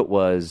believe it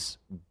was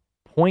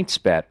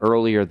PointsBet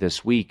earlier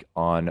this week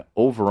on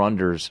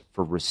over-unders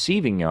for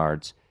receiving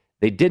yards,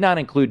 they did not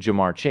include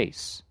Jamar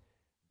Chase.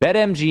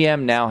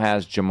 BetMGM now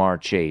has Jamar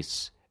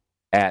Chase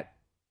at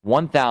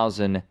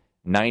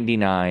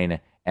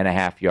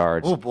 1,099.5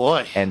 yards. Oh,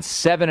 boy. And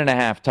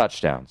 7.5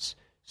 touchdowns.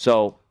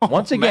 So,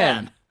 once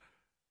again,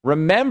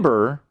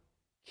 remember,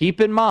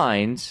 keep in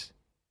mind,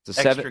 it's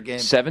a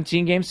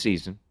 17-game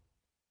season.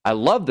 I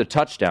love the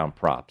touchdown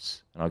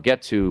props, and I'll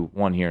get to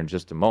one here in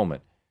just a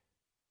moment.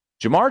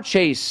 Jamar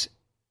Chase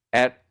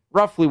at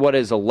roughly what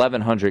is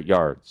 1,100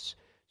 yards.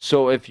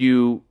 So if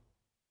you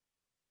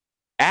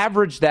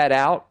average that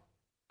out,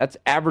 that's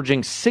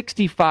averaging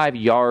 65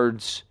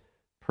 yards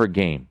per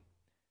game.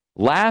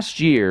 Last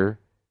year,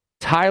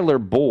 Tyler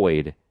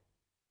Boyd,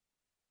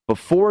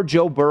 before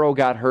Joe Burrow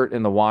got hurt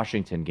in the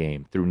Washington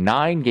game, through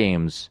 9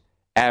 games,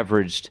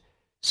 averaged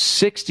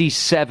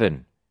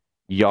 67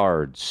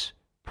 yards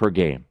per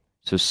game.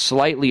 So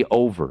slightly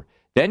over.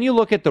 Then you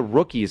look at the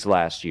rookies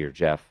last year,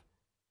 Jeff.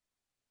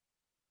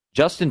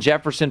 Justin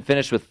Jefferson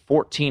finished with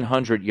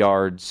 1,400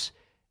 yards.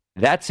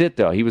 That's it,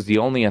 though. He was the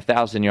only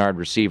 1,000-yard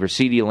receiver.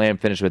 CeeDee Lamb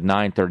finished with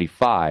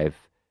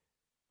 935.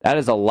 That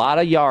is a lot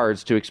of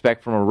yards to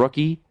expect from a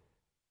rookie,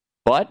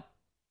 but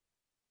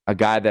a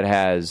guy that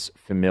has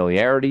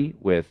familiarity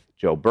with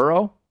Joe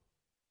Burrow.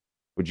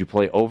 Would you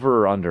play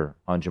over or under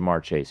on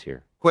Jamar Chase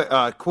here?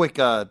 Quick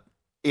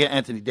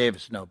Anthony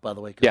Davis note, by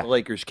the way, because the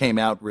Lakers came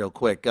out real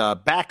quick.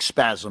 Back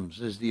spasms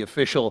is the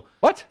official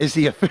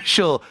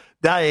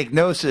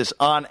diagnosis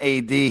on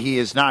AD. He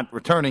is not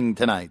returning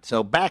tonight.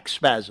 So back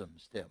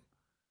spasms, Tim.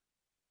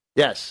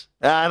 Yes.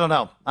 I don't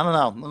know.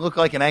 It looked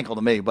like an ankle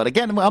to me. But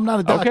again, I'm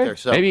not a doctor. Okay.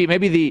 So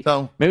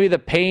maybe the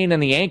pain in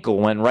the ankle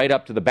went right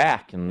up to the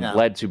back and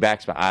led to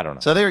back spasms. I don't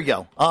know. So there you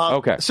go.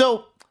 Okay.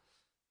 So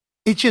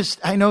it's just,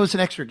 I know it's an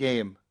extra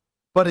game,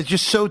 but it's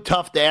just so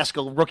tough to ask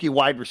a rookie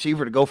wide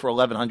receiver to go for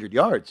 1,100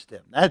 yards,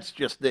 Tim. That's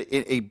just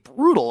a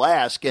brutal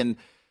ask. And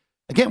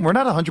again, we're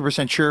not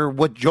 100% sure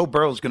what Joe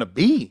Burrow is going to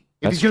be.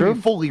 If he's going to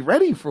be fully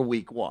ready for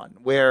week 1,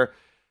 where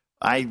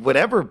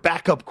whatever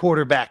backup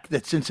quarterback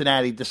that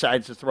Cincinnati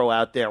decides to throw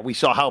out there, we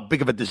saw how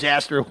big of a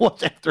disaster it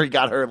was after he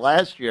got hurt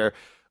last year.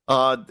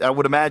 I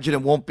would imagine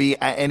it won't be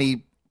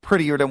any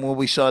prettier than what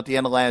we saw at the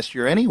end of last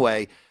year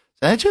anyway. So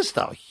that's just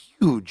a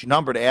huge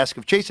number to ask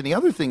of Chase. And the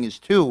other thing is,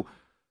 too,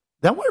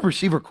 that wide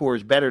receiver core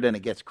is better than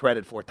it gets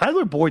credit for.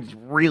 Tyler Boyd's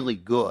really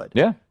good.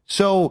 Yeah.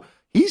 So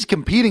he's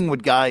competing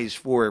with guys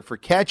for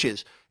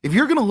catches. If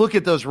you're going to look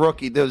at those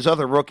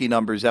other rookie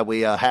numbers that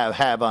we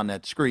have on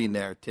that screen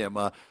there, Tim.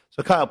 So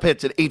Kyle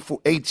Pitts at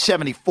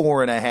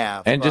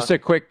 874.5. And just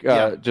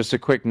a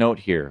quick note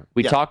here.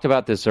 We talked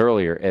about this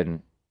earlier,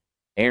 and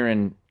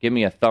Aaron, give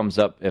me a thumbs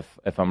up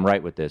if I'm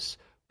right with this.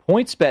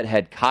 PointsBet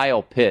had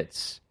Kyle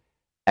Pitts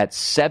at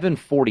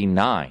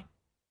 749.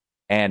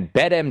 And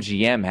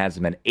BetMGM has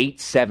him at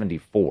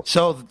 874.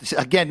 So,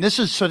 again,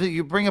 so that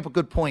you bring up a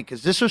good point,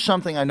 because this was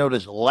something I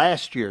noticed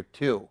last year,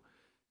 too.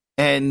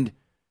 And,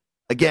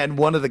 again,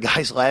 one of the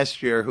guys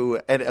last year who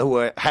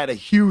had a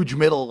huge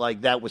middle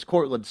like that was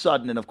Cortland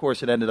Sutton, and, of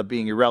course, it ended up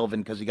being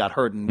irrelevant because he got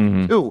hurt in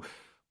week 2.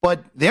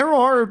 But there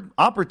are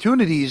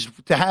opportunities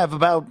to have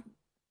about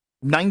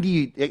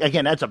 90,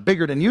 again, that's a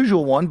bigger than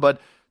usual one,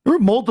 but there are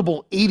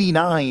multiple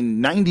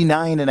 89,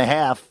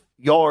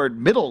 99.5-yard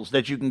middles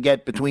that you can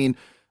get between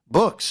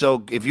books.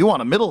 So if you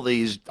want to middle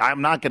these,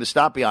 I'm not going to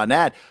stop you on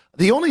that.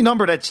 The only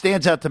number that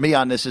stands out to me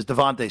on this is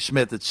Devontae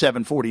Smith at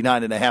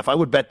 749.5. I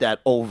would bet that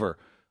over.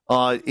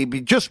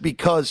 Just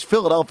because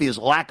Philadelphia's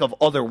lack of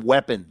other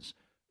weapons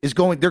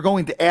they're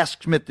going to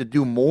ask Smith to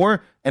do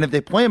more. And if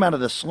they play him out of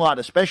the slot,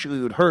 especially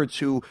with Hurts,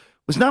 who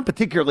was not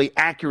particularly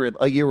accurate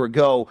a year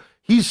ago,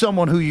 he's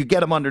someone who you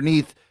get him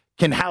underneath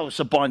can house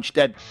a bunch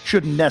that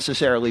shouldn't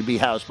necessarily be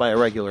housed by a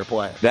regular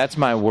player. That's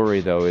my worry,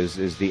 though,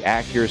 is the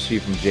accuracy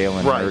from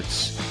Jalen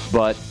Hurts.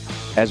 But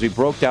as we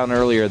broke down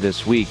earlier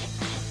this week,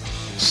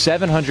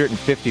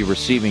 750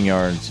 receiving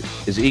yards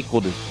is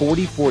equal to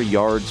 44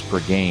 yards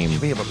per game.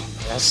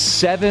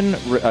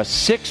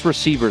 6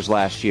 receivers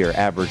last year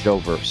averaged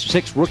over,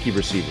 6 rookie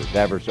receivers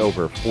averaged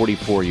over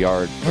 44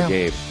 yards per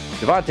game.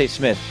 Devontae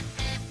Smith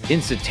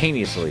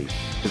instantaneously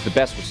is the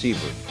best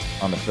receiver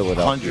on the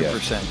Philadelphia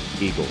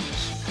 100%.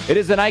 Eagles. It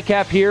is the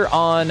Nightcap here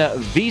on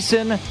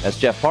VSiN. That's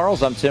Jeff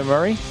Parles. I'm Tim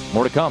Murray.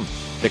 More to come.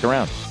 Stick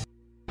around.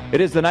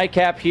 It is the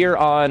Nightcap here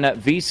on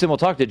VSiN. We'll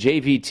talk to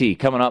JVT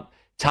coming up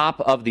top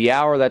of the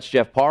hour. That's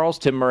Jeff Parles.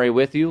 Tim Murray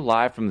with you,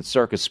 live from the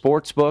Circus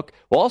Sportsbook.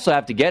 We'll also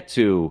have to get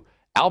to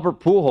Albert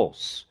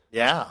Pujols.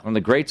 Yeah. One of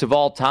the greats of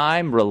all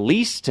time,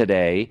 released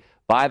today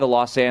by the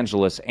Los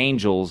Angeles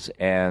Angels.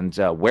 And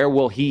where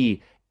will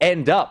he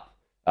end up?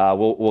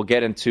 We'll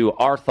get into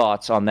our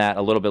thoughts on that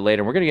a little bit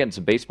later. We're going to get into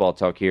some baseball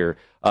talk here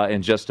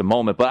in just a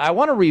moment. But I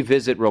want to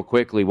revisit real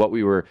quickly what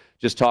we were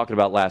just talking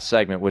about last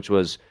segment, which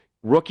was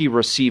rookie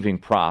receiving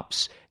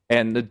props.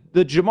 And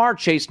the Jamar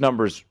Chase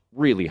number's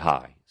really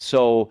high.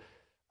 So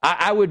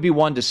I would be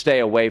one to stay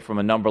away from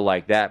a number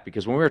like that,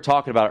 because when we were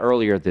talking about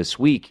earlier this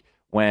week,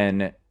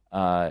 when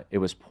it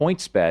was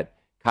PointsBet,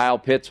 Kyle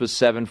Pitts was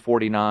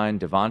 749,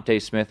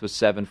 Devontae Smith was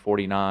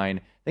 749.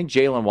 I think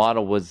Jalen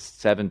Waddle was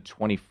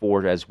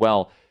 724 as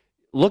well.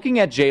 Looking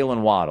at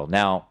Jalen Waddle,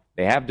 now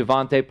they have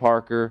Devontae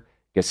Parker,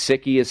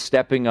 Gesicki is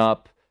stepping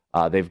up,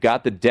 they've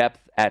got the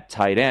depth at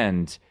tight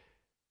end,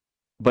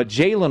 but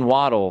Jalen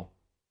Waddle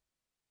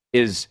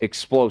is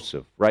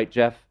explosive, right,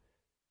 Jeff?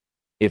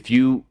 If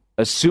you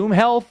assume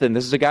health, and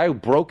this is a guy who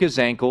broke his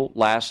ankle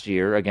last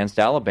year against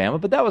Alabama,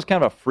 but that was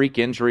kind of a freak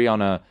injury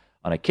on a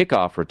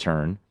kickoff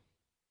return.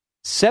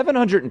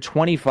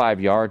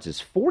 725 yards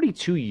is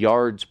 42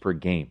 yards per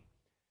game.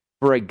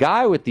 For a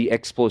guy with the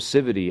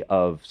explosivity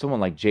of someone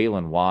like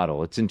Jalen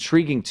Waddle, it's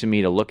intriguing to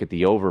me to look at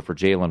the over for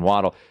Jalen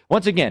Waddle.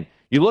 Once again,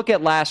 you look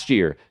at last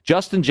year,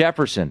 Justin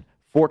Jefferson,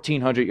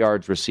 1,400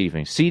 yards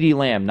receiving. CeeDee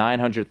Lamb,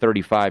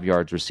 935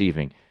 yards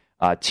receiving.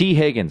 T.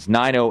 Higgins,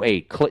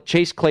 908.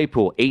 Chase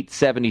Claypool,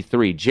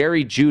 873.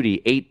 Jerry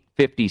Jeudy,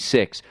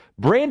 856.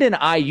 Brandon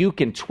Ayuk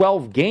in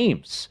 12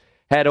 games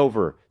had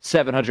over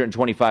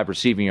 725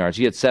 receiving yards.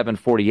 He had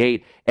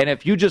 748. And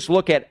if you just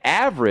look at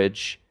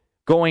average,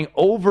 going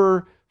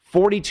over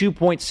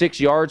 42.6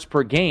 yards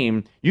per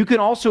game, you can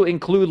also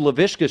include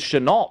Laviska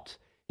Shenault.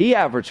 He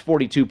averaged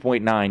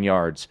 42.9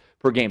 yards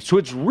per game. So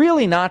it's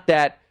really not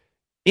that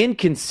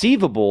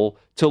inconceivable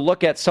to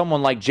look at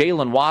someone like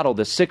Jalen Waddle,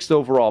 the 6th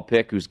overall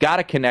pick, who's got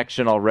a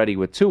connection already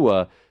with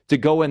Tua, to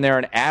go in there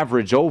and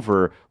average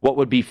over what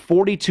would be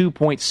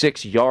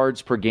 42.6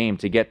 yards per game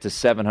to get to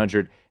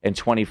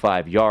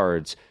 725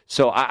 yards.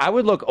 So I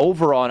would look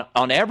over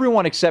on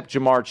everyone except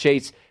Jamar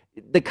Chase.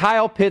 The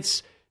Kyle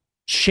Pitts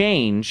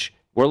change,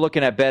 we're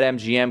looking at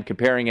BetMGM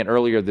comparing it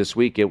earlier this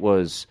week. It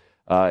was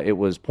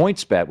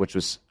PointsBet, which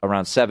was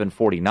around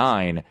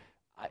 749.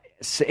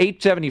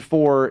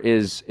 874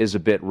 is a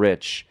bit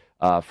rich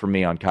for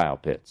me on Kyle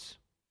Pitts.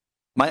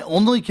 My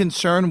only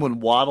concern with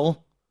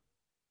Waddle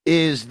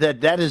is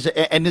that is,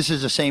 and this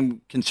is the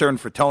same concern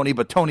for Tony,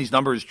 but Tony's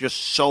number is just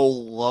so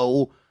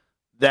low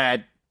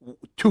that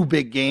 2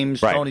 big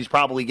games, right, Tony's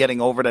probably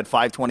getting over that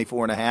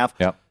 524.5.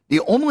 Yep.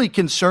 The only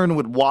concern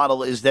with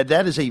Waddle is that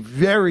is a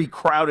very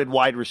crowded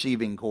wide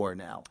receiving core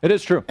now. It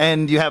is true.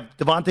 And you have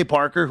Devontae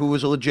Parker, who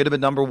was a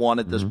legitimate number 1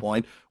 at this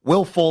point.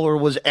 Will Fuller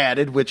was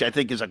added, which I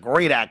think is a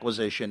great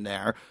acquisition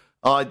there.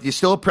 You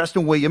still have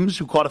Preston Williams,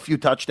 who caught a few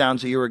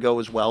touchdowns a year ago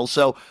as well.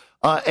 So,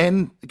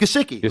 and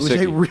Gesicki, who's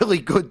a really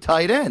good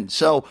tight end.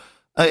 So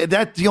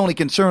that's the only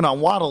concern on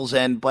Waddle's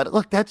end. But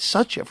look, that's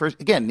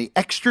again, the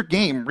extra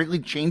game really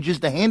changes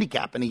the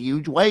handicap in a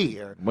huge way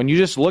here. When you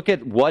just look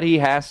at what he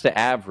has to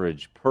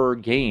average per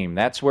game,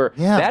 that's where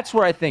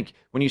I think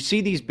when you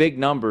see these big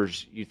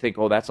numbers, you think,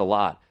 oh, that's a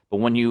lot. But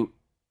when you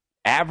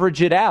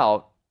average it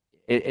out,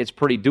 it's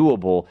pretty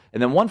doable.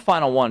 And then one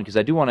final one, because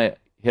I do want to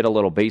hit a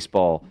little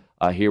baseball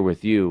here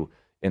with you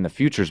in the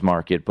futures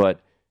market, but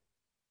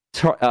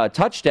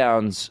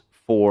touchdowns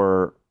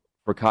for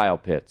Kyle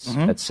Pitts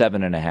at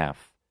 7.5.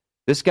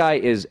 This guy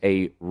is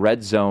a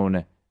red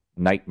zone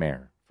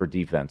nightmare for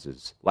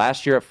defenses.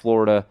 Last year at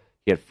Florida,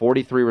 he had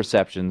 43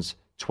 receptions,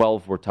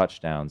 12 were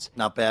touchdowns.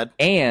 Not bad.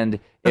 And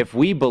if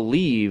we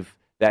believe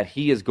that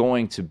he is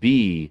going to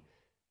be,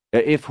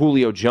 if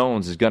Julio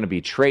Jones is going to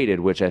be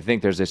traded, which I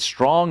think there's a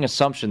strong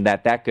assumption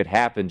that could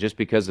happen just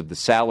because of the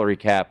salary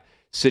cap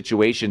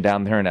situation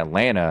down there in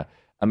Atlanta,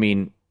 I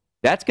mean,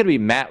 that's going to be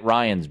Matt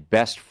Ryan's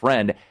best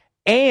friend.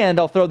 And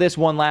I'll throw this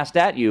one last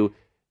at you.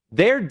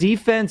 Their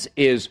defense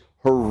is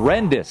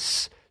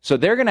horrendous. So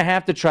they're going to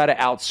have to try to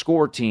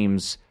outscore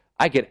teams.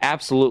 I could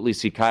absolutely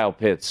see Kyle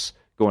Pitts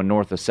going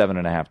north of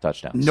 7.5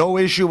 touchdowns. No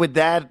issue with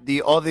that.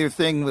 The other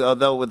thing,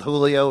 though, with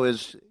Julio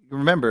is,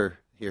 remember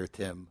here,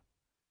 Tim,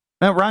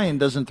 Matt Ryan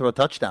doesn't throw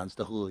touchdowns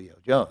to Julio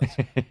Jones.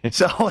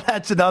 So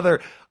that's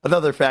another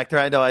factor.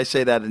 I know I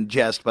say that in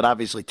jest, but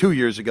obviously 2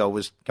 years ago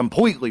was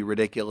completely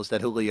ridiculous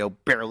that Julio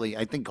barely,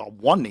 I think,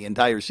 won the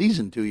entire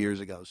season 2 years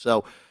ago.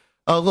 So,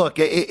 look,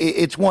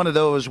 it's one of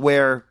those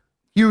where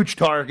huge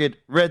target,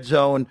 red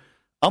zone.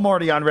 I'm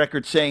already on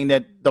record saying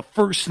that the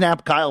first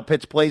snap Kyle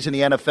Pitts plays in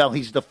the NFL,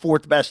 he's the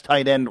 4th best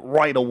tight end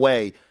right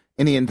away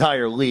in the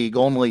entire league.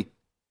 Only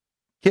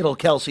Kittle,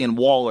 Kelsey, and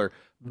Waller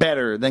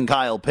better than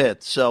Kyle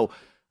Pitts. So,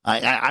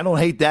 I don't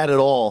hate that at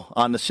all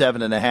on the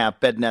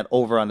 7.5, betting that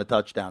over on the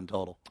touchdown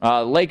total.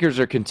 Lakers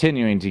are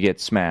continuing to get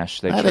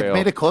smashed. They've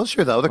made it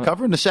closer, though. They're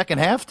covering the second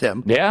half,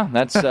 Tim. Yeah,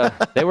 that's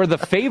they were the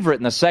favorite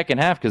in the second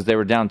half because they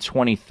were down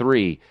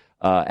 23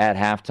 at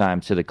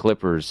halftime to the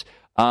Clippers.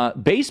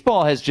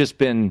 Baseball has just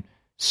been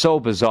so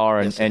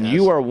bizarre, and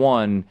you are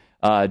one,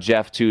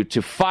 Jeff, to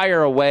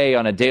fire away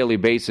on a daily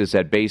basis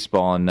at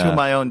baseball. And to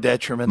my own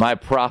detriment. My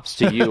props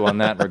to you on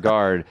that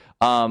regard.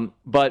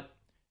 But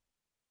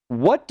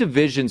what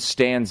division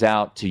stands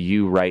out to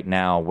you right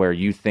now where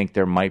you think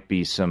there might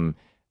be some,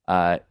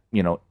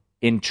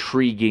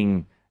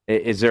 intriguing?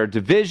 Is there a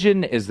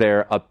division? Is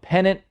there a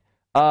pennant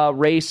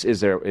race?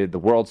 Is there the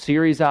World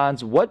Series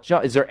odds?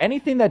 Is there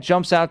anything that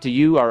jumps out to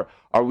you? Are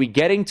we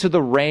getting to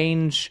the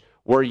range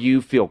where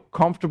you feel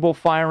comfortable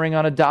firing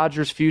on a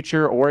Dodgers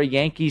future or a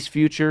Yankees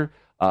future?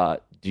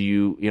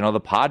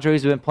 The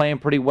Padres have been playing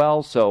pretty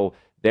well, so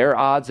their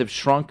odds have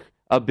shrunk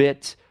a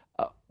bit.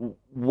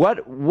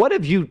 What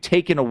have you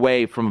taken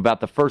away from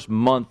about the first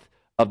month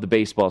of the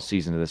baseball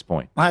season to this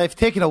point? I've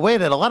taken away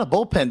that a lot of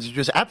bullpens are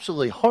just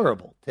absolutely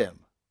horrible,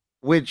 Tim,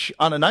 which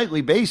on a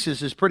nightly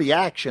basis is pretty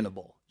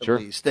actionable, at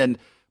least. And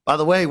by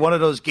the way, one of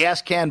those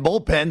gas can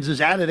bullpens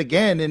is at it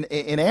again in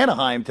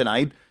Anaheim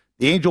tonight.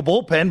 The Angel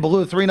bullpen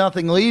blew a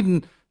 3-0 lead,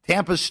 and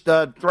Tampa's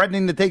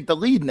threatening to take the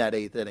lead in that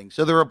 8th inning.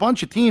 So there are a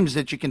bunch of teams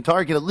that you can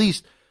target at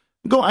least.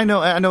 I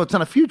know it's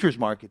on a futures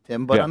market,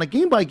 Tim, but on a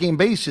game-by-game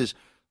basis,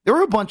 there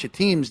are a bunch of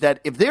teams that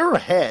if they're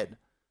ahead,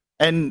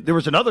 and there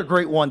was another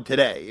great one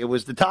today. It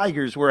was the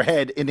Tigers were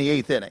ahead in the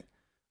 8th inning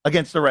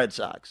against the Red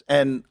Sox.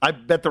 And I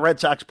bet the Red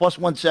Sox plus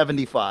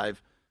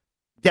 175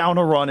 down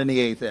a run in the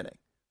 8th inning.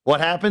 What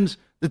happens?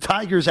 The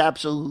Tigers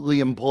absolutely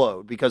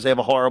implode because they have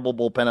a horrible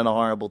bullpen and a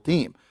horrible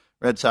team.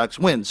 Red Sox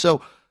win. So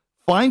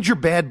find your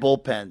bad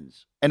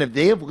bullpens. And if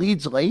they have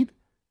leads late,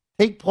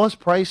 take plus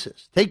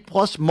prices. Take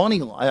plus money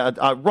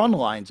run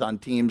lines on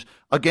teams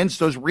against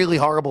those really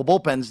horrible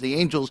bullpens. The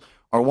Angels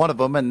are one of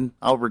them, and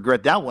I'll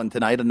regret that one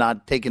tonight and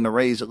not taking the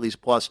Rays at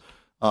least plus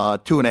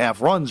 2.5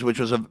 runs, which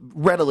was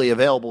readily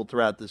available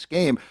throughout this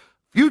game.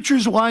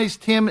 Futures-wise,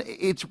 Tim,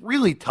 it's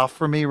really tough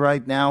for me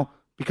right now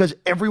because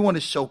everyone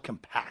is so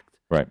compact.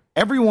 Right.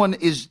 Everyone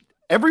is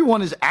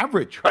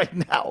average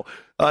right now,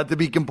 to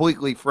be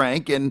completely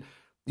frank. And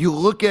you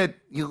look at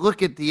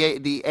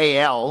the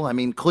AL. I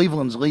mean,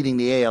 Cleveland's leading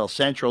the AL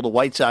Central. The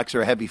White Sox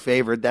are a heavy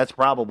favorite. That's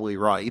probably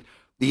right.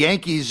 The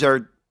Yankees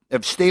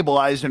have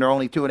stabilized and are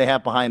only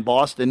 2.5 behind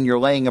Boston. You're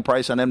laying a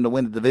price on them to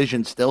win the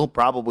division still.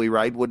 Probably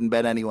right. Wouldn't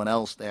bet anyone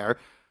else there.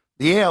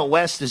 The AL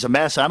West is a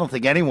mess. I don't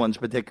think anyone's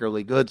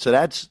particularly good, so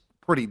that's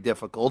pretty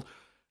difficult.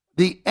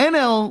 The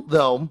NL,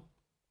 though,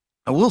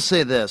 I will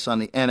say this on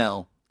the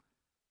NL,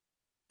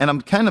 and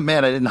I'm kind of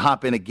mad I didn't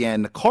hop in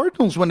again. The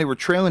Cardinals, when they were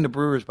trailing the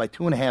Brewers by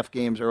 2.5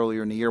 games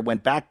earlier in the year,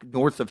 went back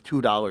north of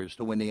 $2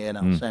 to win the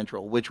NL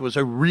Central, which was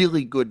a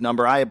really good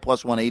number. I had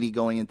plus 180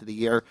 going into the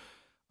year.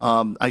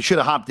 I should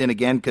have hopped in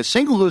again because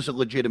St. Louis are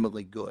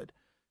legitimately good.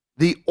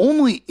 The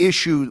only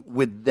issue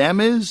with them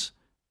is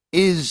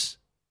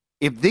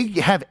if they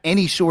have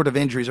any sort of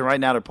injuries, and right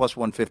now they're plus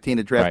 115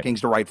 at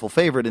DraftKings, the rightful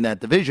favorite in that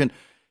division,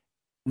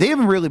 they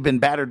haven't really been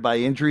battered by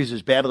injuries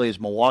as badly as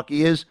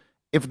Milwaukee is.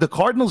 If the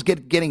Cardinals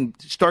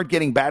start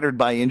getting battered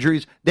by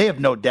injuries, they have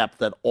no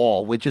depth at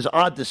all, which is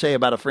odd to say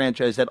about a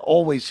franchise that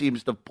always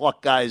seems to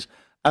pluck guys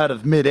out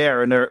of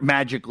midair and they're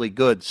magically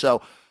good.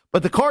 So,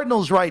 but the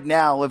Cardinals right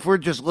now, if we're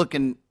just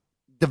looking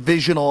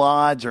divisional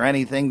odds or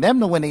anything, them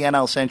to win the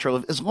NL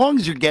Central, as long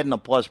as you're getting a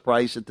plus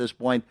price at this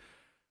point,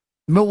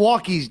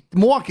 Milwaukee's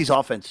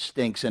offense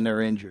stinks and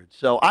they're injured.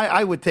 So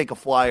I would take a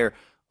flyer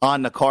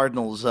on the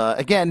Cardinals.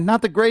 Again,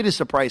 not the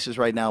greatest of prices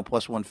right now,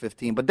 plus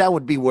 115, but that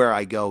would be where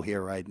I go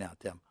here right now,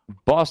 Tim.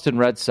 Boston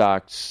Red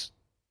Sox,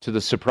 to the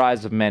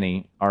surprise of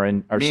many,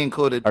 me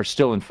included, are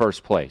still in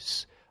first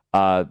place.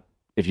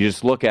 If you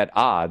just look at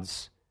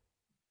odds,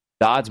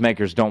 the odds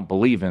makers don't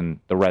believe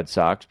in the Red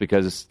Sox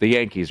because the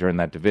Yankees are in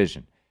that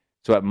division.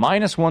 So at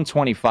minus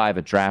 125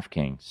 at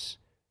DraftKings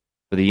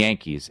for the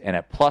Yankees and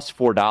at plus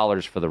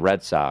 $4 for the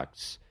Red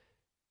Sox,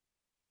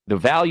 the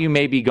value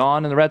may be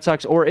gone in the Red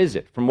Sox, or is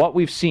it? From what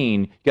we've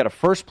seen, you got a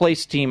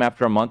first-place team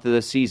after a month of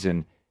the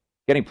season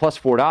getting plus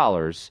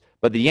 $4,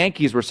 but the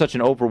Yankees were such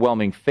an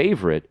overwhelming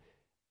favorite.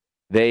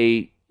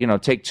 They,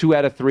 take 2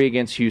 out of 3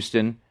 against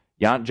Houston.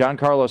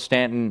 Giancarlo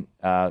Stanton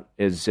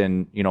is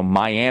in,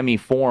 Miami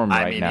form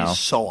right now. He's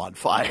so on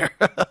fire.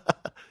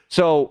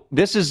 So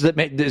is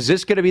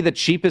this going to be the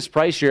cheapest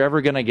price you're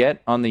ever going to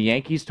get on the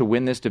Yankees to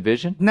win this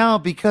division? No,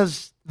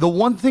 because the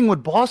one thing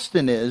with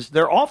Boston is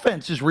their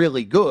offense is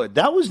really good.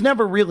 That was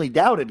never really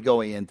doubted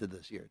going into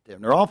this year, Tim.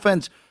 Their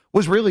offense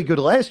was really good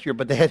last year,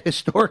 but they had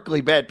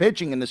historically bad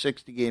pitching in the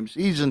 60-game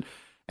season.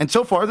 And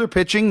so far, their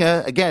pitching,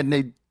 again,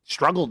 they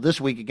struggled this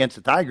week against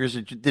the Tigers.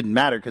 It just didn't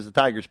matter because the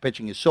Tigers'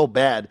 pitching is so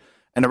bad,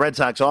 and the Red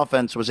Sox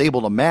offense was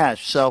able to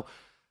match. So,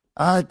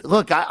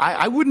 look,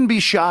 I wouldn't be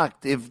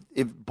shocked if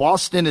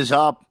Boston is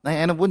up,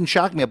 and it wouldn't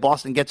shock me if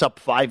Boston gets up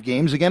 5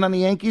 games again on the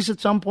Yankees at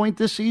some point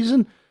this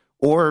season,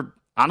 or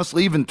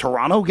honestly, even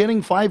Toronto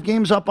getting 5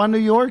 games up on New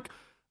York,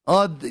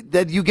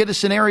 that you get a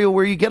scenario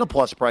where you get a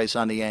plus price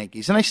on the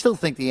Yankees. And I still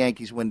think the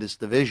Yankees win this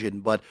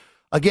division. But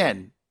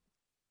again,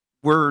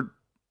 we're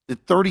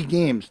at 30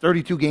 games,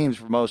 32 games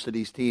for most of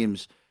these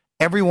teams.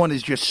 Everyone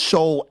is just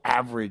so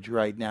average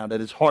right now that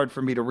it's hard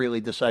for me to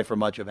really decipher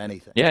much of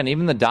anything. Yeah, and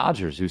even the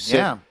Dodgers, who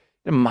sit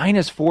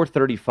minus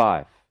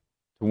 435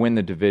 to win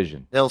the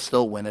division. They'll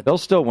still win it. They'll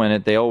still win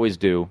it. They always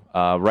do.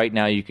 Right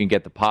now, you can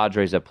get the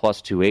Padres at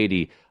plus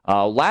 280.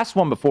 Last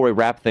one before we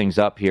wrap things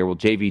up here.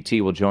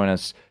 JVT will join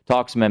us,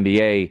 talk some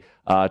NBA,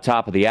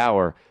 top of the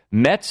hour.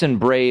 Mets and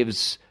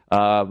Braves.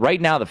 Right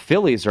now, the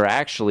Phillies are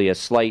actually a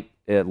slight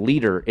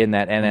leader in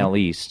that NL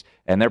East,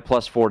 and they're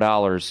plus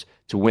 $4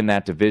 to win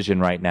that division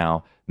right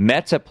now.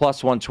 Mets at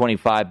plus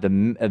 125.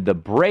 The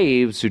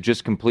Braves, who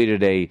just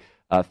completed a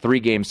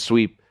 3-game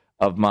sweep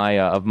of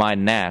my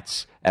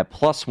Nats at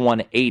plus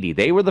 180.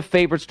 They were the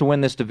favorites to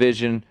win this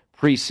division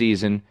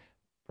preseason.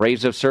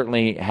 Braves have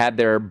certainly had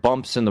their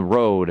bumps in the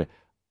road.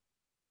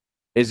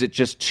 Is it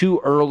just too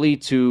early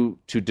to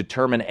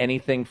determine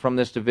anything from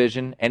this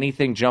division?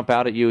 Anything jump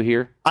out at you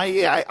here?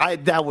 I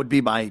that would be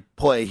my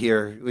play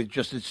here.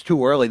 It's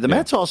too early. The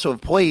Mets also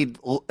have played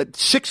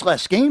 6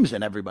 less games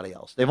than everybody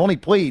else. They've only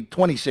played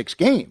 26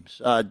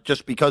 games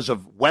just because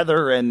of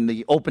weather and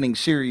the opening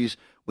series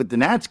with the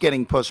Nats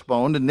getting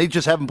postponed, and they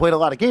just haven't played a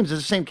lot of games.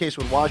 It's the same case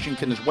with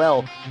Washington as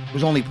well,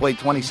 who's only played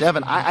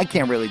 27. I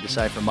can't really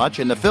decipher much,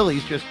 and the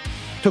Phillies just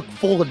took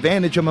full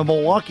advantage of a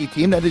Milwaukee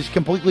team that is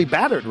completely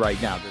battered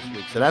right now this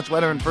week. So that's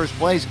why they're in first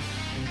place.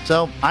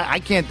 So I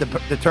can't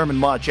determine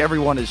much.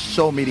 Everyone is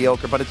so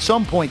mediocre. But at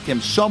some point, Tim,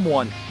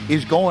 someone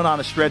is going on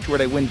a stretch where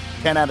they win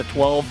 10 out of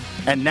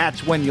 12, and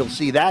that's when you'll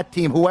see that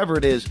team, whoever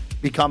it is,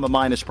 become a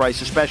minus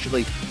price,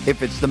 especially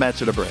if it's the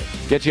Mets or the Braves.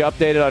 Get you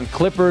updated on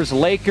Clippers,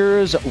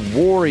 Lakers,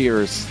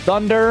 Warriors,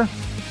 Thunder,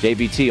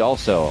 JVT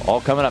also.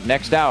 All coming up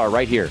next hour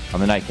right here on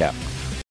the Nightcap.